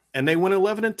 No. And they went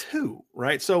 11-2,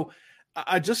 right? So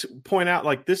I just point out,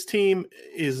 like, this team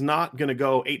is not going to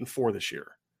go 8-4 this year.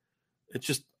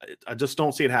 I just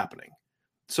don't see it happening.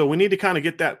 So we need to kind of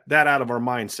get that out of our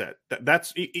mindset.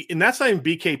 That's not even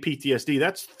BK PTSD.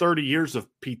 That's 30 years of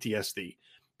PTSD.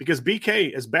 Because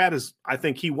BK, as bad as I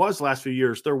think he was last few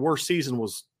years, their worst season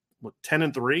was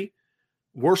 10-3,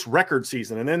 worst record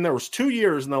season. And then there was 2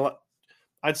 years, and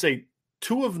I'd say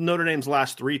 2 of Notre Dame's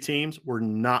last 3 teams were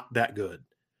not that good.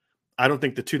 I don't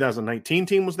think the 2019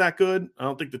 team was that good. I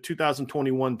don't think the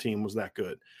 2021 team was that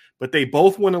good. But they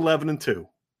both went 11-2.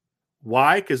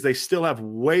 Why? Because they still have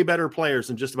way better players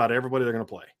than just about everybody they're going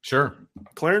to play. Sure.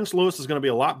 Clarence Lewis is going to be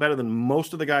a lot better than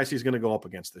most of the guys he's going to go up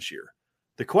against this year.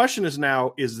 The question is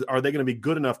now, are they going to be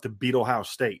good enough to beat Ohio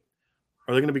State?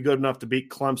 Are they going to be good enough to beat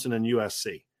Clemson and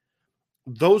USC?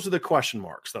 Those are the question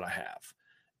marks that I have.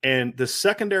 And the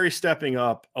secondary stepping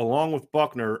up, along with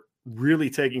Buckner, really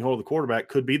taking hold of the quarterback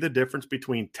could be the difference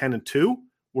between 10-2,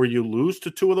 where you lose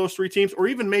to two of those three teams, or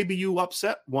even maybe you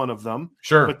upset one of them,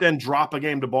 sure, but then drop a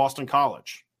game to Boston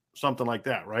College, something like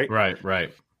that, right?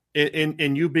 Right.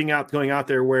 And you going out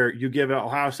there where you give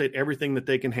Ohio State everything that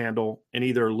they can handle and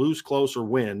either lose close or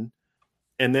win,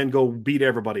 and then go beat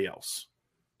everybody else.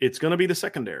 It's going to be the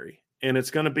secondary, and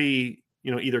it's going to be,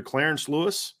 either Clarence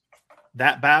Lewis.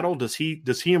 That battle, does he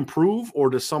improve, or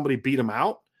does somebody beat him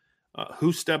out?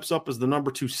 Who steps up as the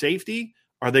number 2 safety?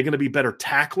 Are they going to be better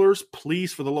tacklers?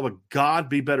 Please, for the love of God,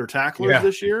 be better tacklers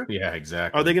this year. Yeah,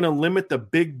 exactly. Are they going to limit the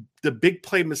big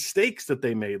play mistakes that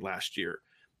they made last year?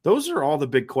 Those are all the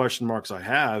big question marks I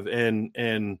have. And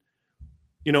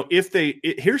if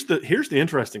here's the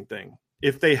interesting thing.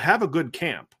 If they have a good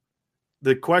camp,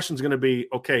 the question is going to be,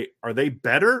 okay, are they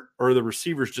better, or are the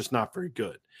receivers just not very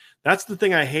good? That's the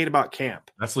thing I hate about camp.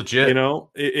 That's legit.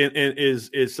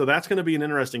 So that's going to be an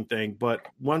interesting thing. But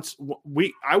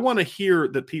I want to hear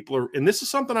that people are, and this is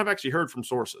something I've actually heard from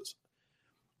sources.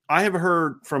 I have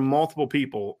heard from multiple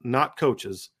people, not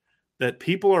coaches, that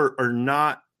people are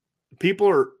not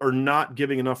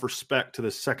giving enough respect to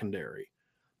the secondary.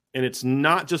 And it's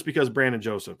not just because Brandon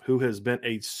Joseph, who has been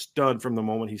a stud from the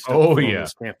moment he stepped on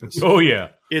this campus. Oh yeah.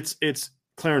 It's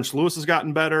Clarence Lewis has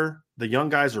gotten better. The young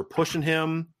guys are pushing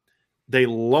him. They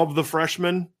love the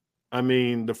freshmen. I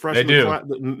mean, the freshmen. They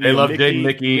do. They love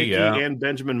Mickey and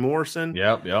Benjamin Morrison.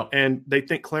 Yep. And they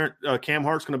think Cam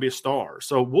Hart's going to be a star.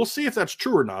 So we'll see if that's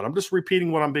true or not. I'm just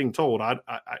repeating what I'm being told.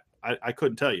 I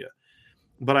couldn't tell you.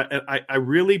 But I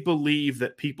really believe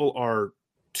that people are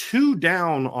too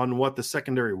down on what the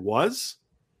secondary was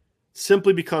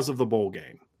simply because of the bowl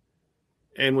game.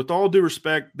 And with all due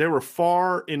respect, there were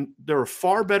far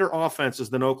better offenses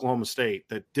than Oklahoma State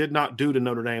that did not do to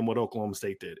Notre Dame what Oklahoma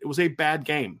State did. It was a bad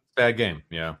game. Bad game,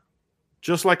 yeah.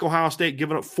 Just like Ohio State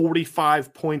giving up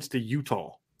 45 points to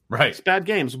Utah. Right. It's a bad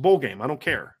game. It's a bowl game. I don't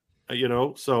care.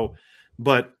 So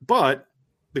but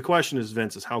the question is,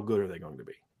 Vince, is how good are they going to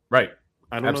be? Right.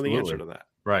 I don't know the answer to that.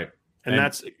 Right. And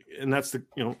that's the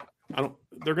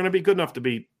they're going to be good enough to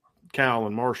beat Cal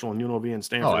and Marshall and UNLV and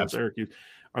Stanford and Syracuse.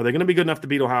 Are they going to be good enough to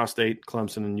beat Ohio State,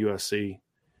 Clemson, and USC?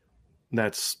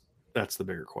 That's the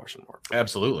bigger question mark.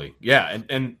 Absolutely. Yeah.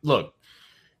 And look,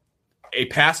 a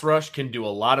pass rush can do a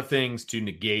lot of things to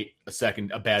negate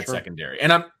a bad secondary.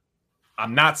 And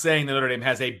I'm not saying that Notre Dame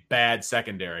has a bad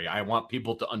secondary. I want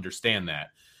people to understand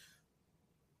that.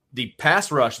 The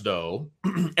pass rush, though,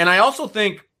 and I also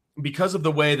think because of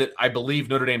the way that I believe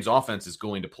Notre Dame's offense is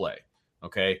going to play.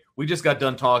 Okay. We just got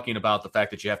done talking about the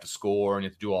fact that you have to score and you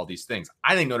have to do all these things.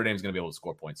 I think Notre Dame's going to be able to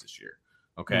score points this year.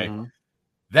 Okay. Mm-hmm.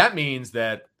 That means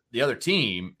that the other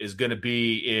team is going to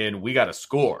be in, we got to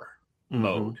score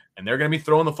mode, and they're going to be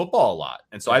throwing the football a lot.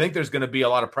 And so I think there's going to be a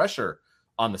lot of pressure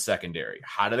on the secondary.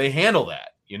 How do they handle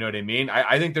that? You know what I mean?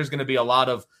 I think there's going to be a lot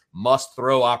of must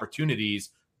throw opportunities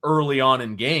early on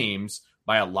in games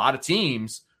by a lot of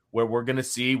teams where we're going to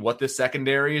see what this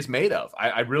secondary is made of.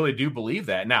 I really do believe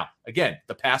that. Now, again,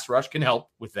 the pass rush can help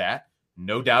with that,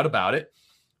 no doubt about it.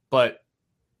 But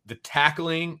the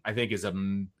tackling, I think, is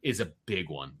a big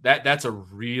one. That's a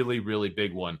really, really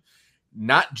big one.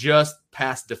 Not just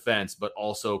pass defense, but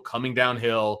also coming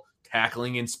downhill,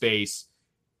 tackling in space.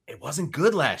 It wasn't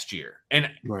good last year.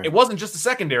 And It wasn't just the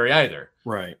secondary either.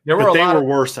 Right. They were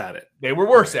worse at it. They were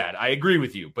worse at it. I agree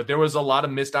with you. But there was a lot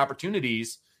of missed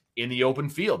opportunities in the open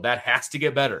field. That has to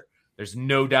get better. There's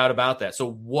no doubt about that.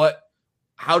 So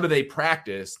how do they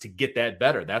practice to get that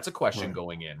better? That's a question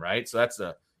going in, right? So that's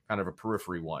a kind of a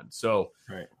periphery one. So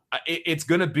it's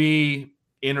going to be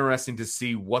interesting to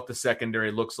see what the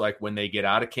secondary looks like when they get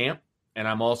out of camp. And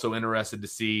I'm also interested to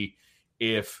see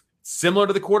if, similar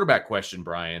to the quarterback question,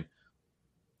 Brian,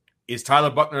 is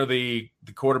Tyler Buchner the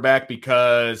quarterback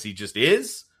because he just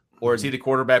is? Or is he the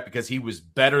quarterback because he was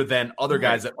better than other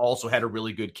guys that also had a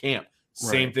really good camp?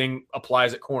 Same thing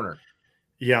applies at corner.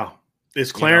 Yeah.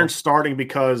 Is Clarence starting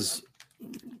because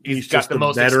he's got the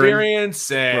most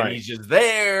experience and he's just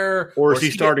there? Or is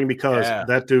he starting because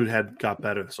that dude got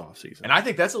better this offseason? And I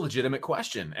think that's a legitimate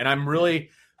question. And I'm really,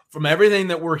 from everything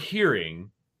that we're hearing,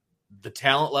 the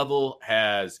talent level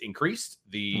has increased.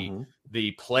 The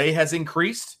play has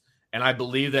increased. And I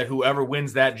believe that whoever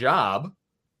wins that job,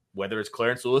 whether it's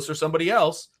Clarence Lewis or somebody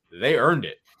else, they earned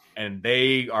it. And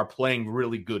they are playing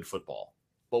really good football.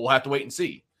 But we'll have to wait and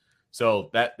see. So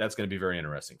that's going to be very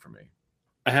interesting for me.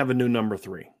 I have a new number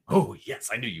 3. Oh, yes,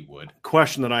 I knew you would.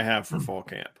 Question that I have for fall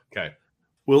camp. Okay.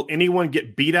 Will anyone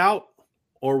get beat out,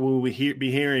 or will we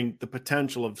be hearing the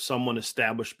potential of someone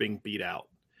established being beat out?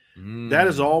 That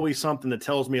is always something that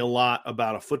tells me a lot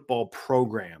about a football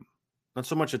program. Not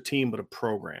so much a team, but a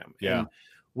program. Yeah. And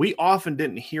We often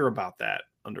didn't hear about that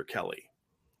under Kelly.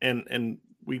 And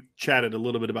we chatted a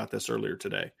little bit about this earlier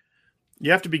today.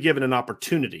 You have to be given an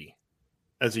opportunity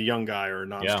as a young guy or a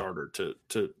non-starter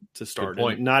to start.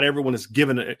 And not everyone is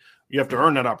given it. You have to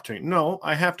earn that opportunity. No,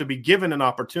 I have to be given an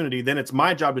opportunity. Then it's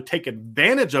my job to take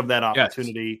advantage of that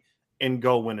opportunity and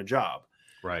go win a job.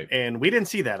 Right. And we didn't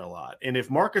see that a lot. And if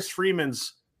Marcus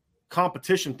Freeman's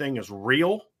competition thing is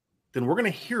real, then we're going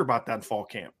to hear about that in fall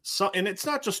camp. So, and it's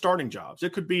not just starting jobs.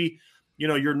 It could be,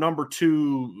 your number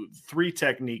 2, 3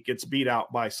 technique gets beat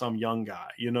out by some young guy.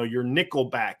 Your nickel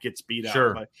back gets beat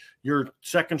out by your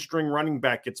second string running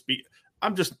back gets beat.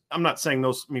 I'm not saying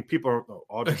those. I mean, people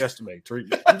are estimate.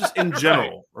 I'm just in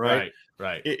general, right?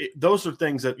 Those are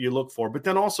things that you look for. But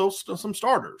then also some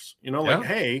starters.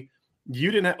 Hey,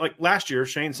 you didn't have, like last year,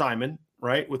 Shane Simon,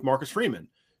 right, with Marcus Freeman.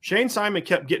 Shane Simon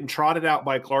kept getting trotted out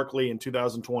by Clark Lee in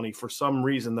 2020 for some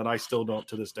reason that I still don't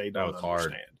to this day don't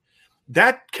understand.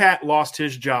 That cat lost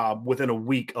his job within a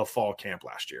week of fall camp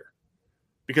last year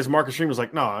because Marcus Freeman was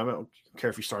like, no, I don't care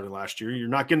if you started last year. You're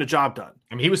not getting the job done.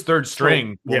 I mean, he was third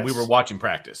string when we were watching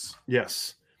practice.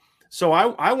 Yes. So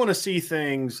I want to see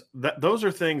things those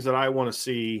are things that I want to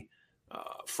see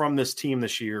from this team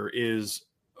this year is,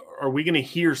 are we going to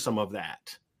hear some of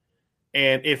that?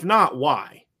 And if not,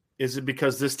 why? Is it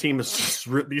because this team is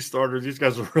these starters, these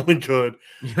guys are really good?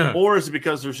 Yeah. Or is it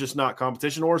because there's just not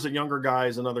competition? Or is it younger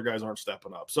guys and other guys aren't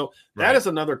stepping up? So that is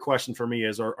another question for me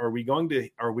is, are we going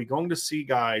to see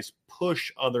guys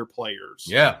push other players?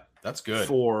 Yeah, that's good.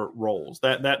 For roles.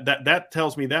 That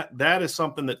tells me that is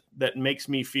something that makes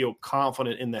me feel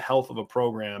confident in the health of a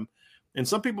program. And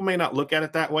some people may not look at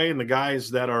it that way. And the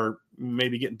guys that are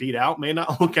maybe getting beat out may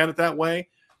not look at it that way.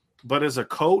 But as a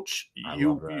coach,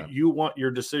 you want your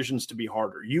decisions to be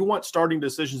harder. You want starting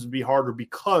decisions to be harder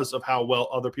because of how well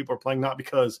other people are playing, not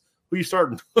because who you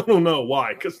starting. I don't know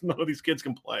why, because none of these kids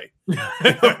can play. You know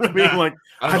what I mean? Like,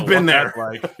 I've been there.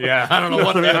 Like. Yeah, I don't know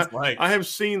what that's like. I have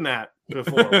seen that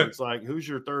before. Where it's like, who's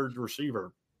your third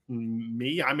receiver?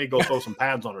 Me? I may go throw some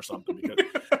pads on or something because,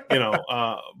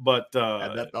 but I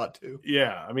had that thought too.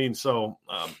 Yeah, I mean, so.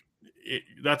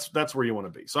 That's where you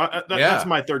want to be. So that's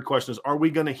my third question is, are we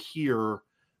going to hear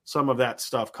some of that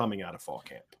stuff coming out of fall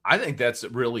camp? I think that's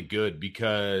really good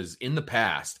because in the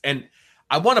past, and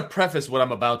I want to preface what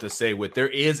I'm about to say with, there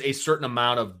is a certain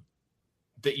amount of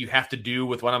that you have to do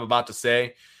with what I'm about to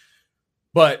say,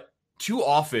 but too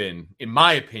often, in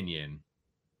my opinion,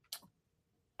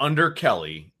 under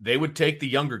Kelly, they would take the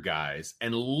younger guys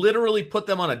and literally put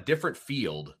them on a different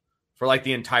field for like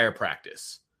the entire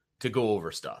practice to go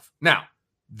over stuff. Now,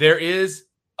 there is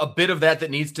a bit of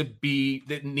that needs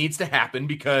to happen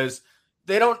because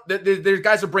their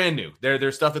guys are brand new.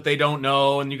 There's stuff that they don't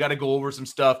know, and you got to go over some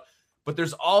stuff. But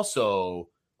there's also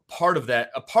part of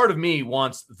that. A part of me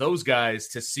wants those guys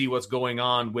to see what's going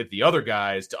on with the other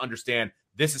guys to understand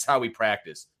this is how we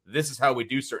practice. This is how we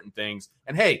do certain things.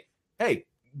 And hey,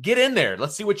 get in there.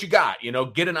 Let's see what you got.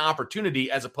 Get an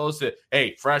opportunity as opposed to,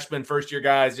 hey, freshman, first year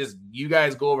guys, just you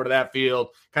guys go over to that field,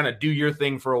 kind of do your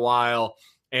thing for a while,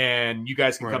 and you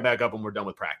guys can come back up when we're done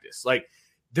with practice. Like,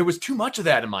 there was too much of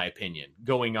that, in my opinion,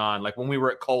 going on. Like when we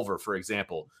were at Culver, for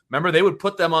example, remember they would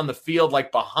put them on the field,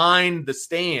 like behind the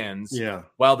stands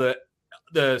while the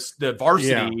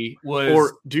varsity was.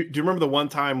 Or do you remember the one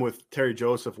time with Terry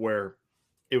Joseph where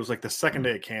it was like the second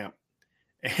day of camp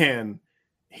and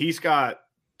he's got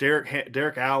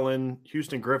Derek Allen,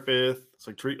 Houston Griffith, it's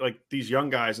like these young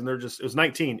guys, and it was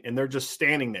 19, and they're just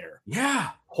standing there,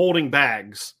 holding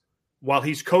bags while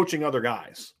he's coaching other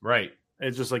guys. Right.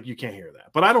 It's just like you can't hear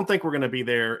that. But I don't think we're going to be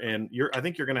there, and I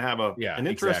think you're going to have an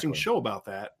interesting show about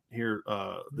that here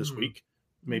this week.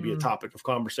 Maybe a topic of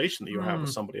conversation that you'll have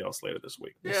with somebody else later this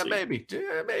week. We'll see. Maybe.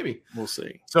 Yeah, maybe. We'll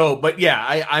see. So, but yeah,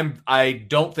 I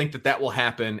don't think that will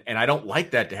happen, and I don't like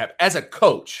that to happen as a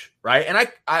coach, right? And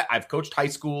I've coached high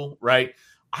school, right?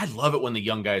 I love it when the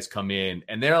young guys come in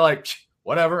and they're like,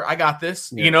 whatever, I got this,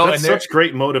 that's and such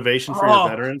great motivation for your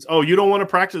veterans. Oh, you don't want to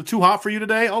practice? Too hot for you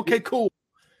today? Okay, cool.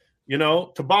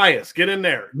 Tobias, get in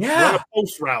there. Yeah. Run a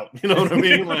post route. You know what I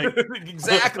mean? Like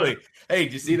exactly. Hey,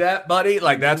 do you see that, buddy?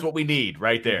 Like that's what we need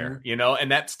right there.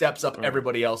 And that steps up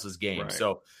everybody else's game. Right.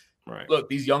 So look,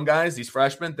 these young guys, these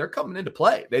freshmen, they're coming into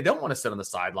play. They don't want to sit on the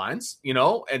sidelines,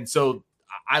 and so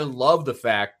I love the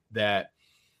fact that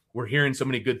we're hearing so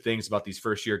many good things about these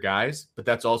first year guys, but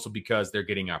that's also because they're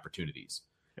getting opportunities.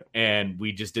 Yeah. And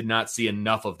we just did not see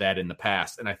enough of that in the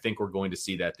past. And I think we're going to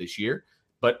see that this year.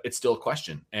 But it's still a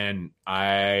question, and I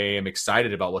am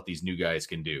excited about what these new guys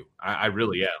can do. I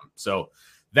really am. So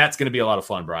that's going to be a lot of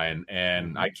fun, Brian,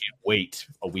 and I can't wait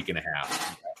a week and a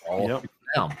half.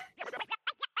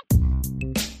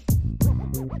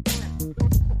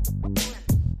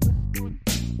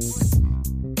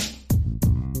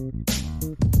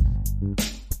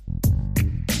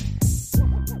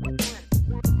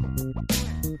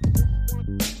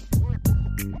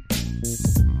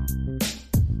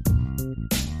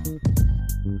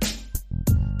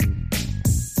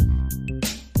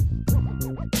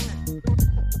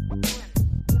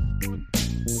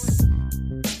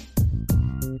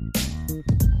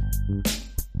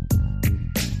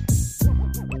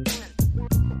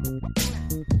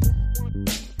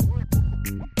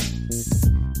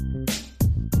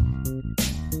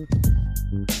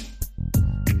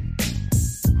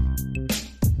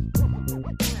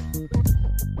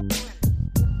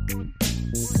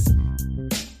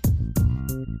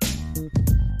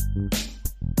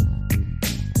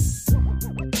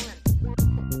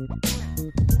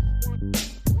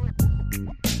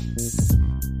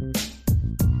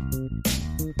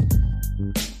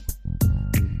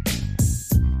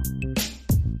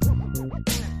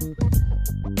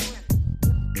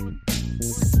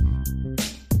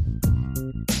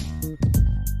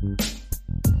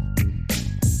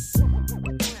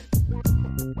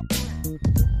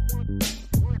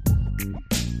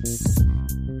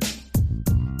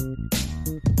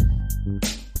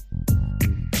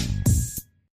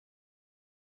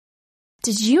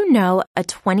 Did you know a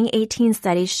 2018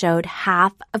 study showed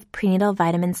half of prenatal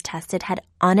vitamins tested had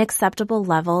unacceptable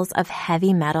levels of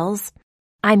heavy metals?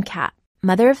 I'm Kat,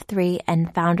 mother of 3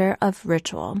 and founder of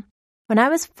Ritual. When I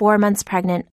was 4 months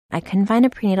pregnant, I couldn't find a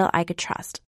prenatal I could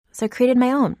trust, so I created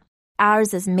my own.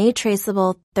 Ours is made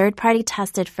traceable, third-party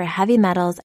tested for heavy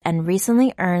metals, and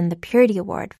recently earned the Purity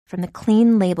Award from the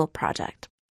Clean Label Project.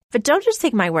 But don't just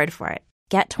take my word for it.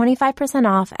 Get 25%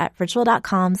 off at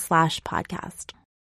ritual.com/podcast.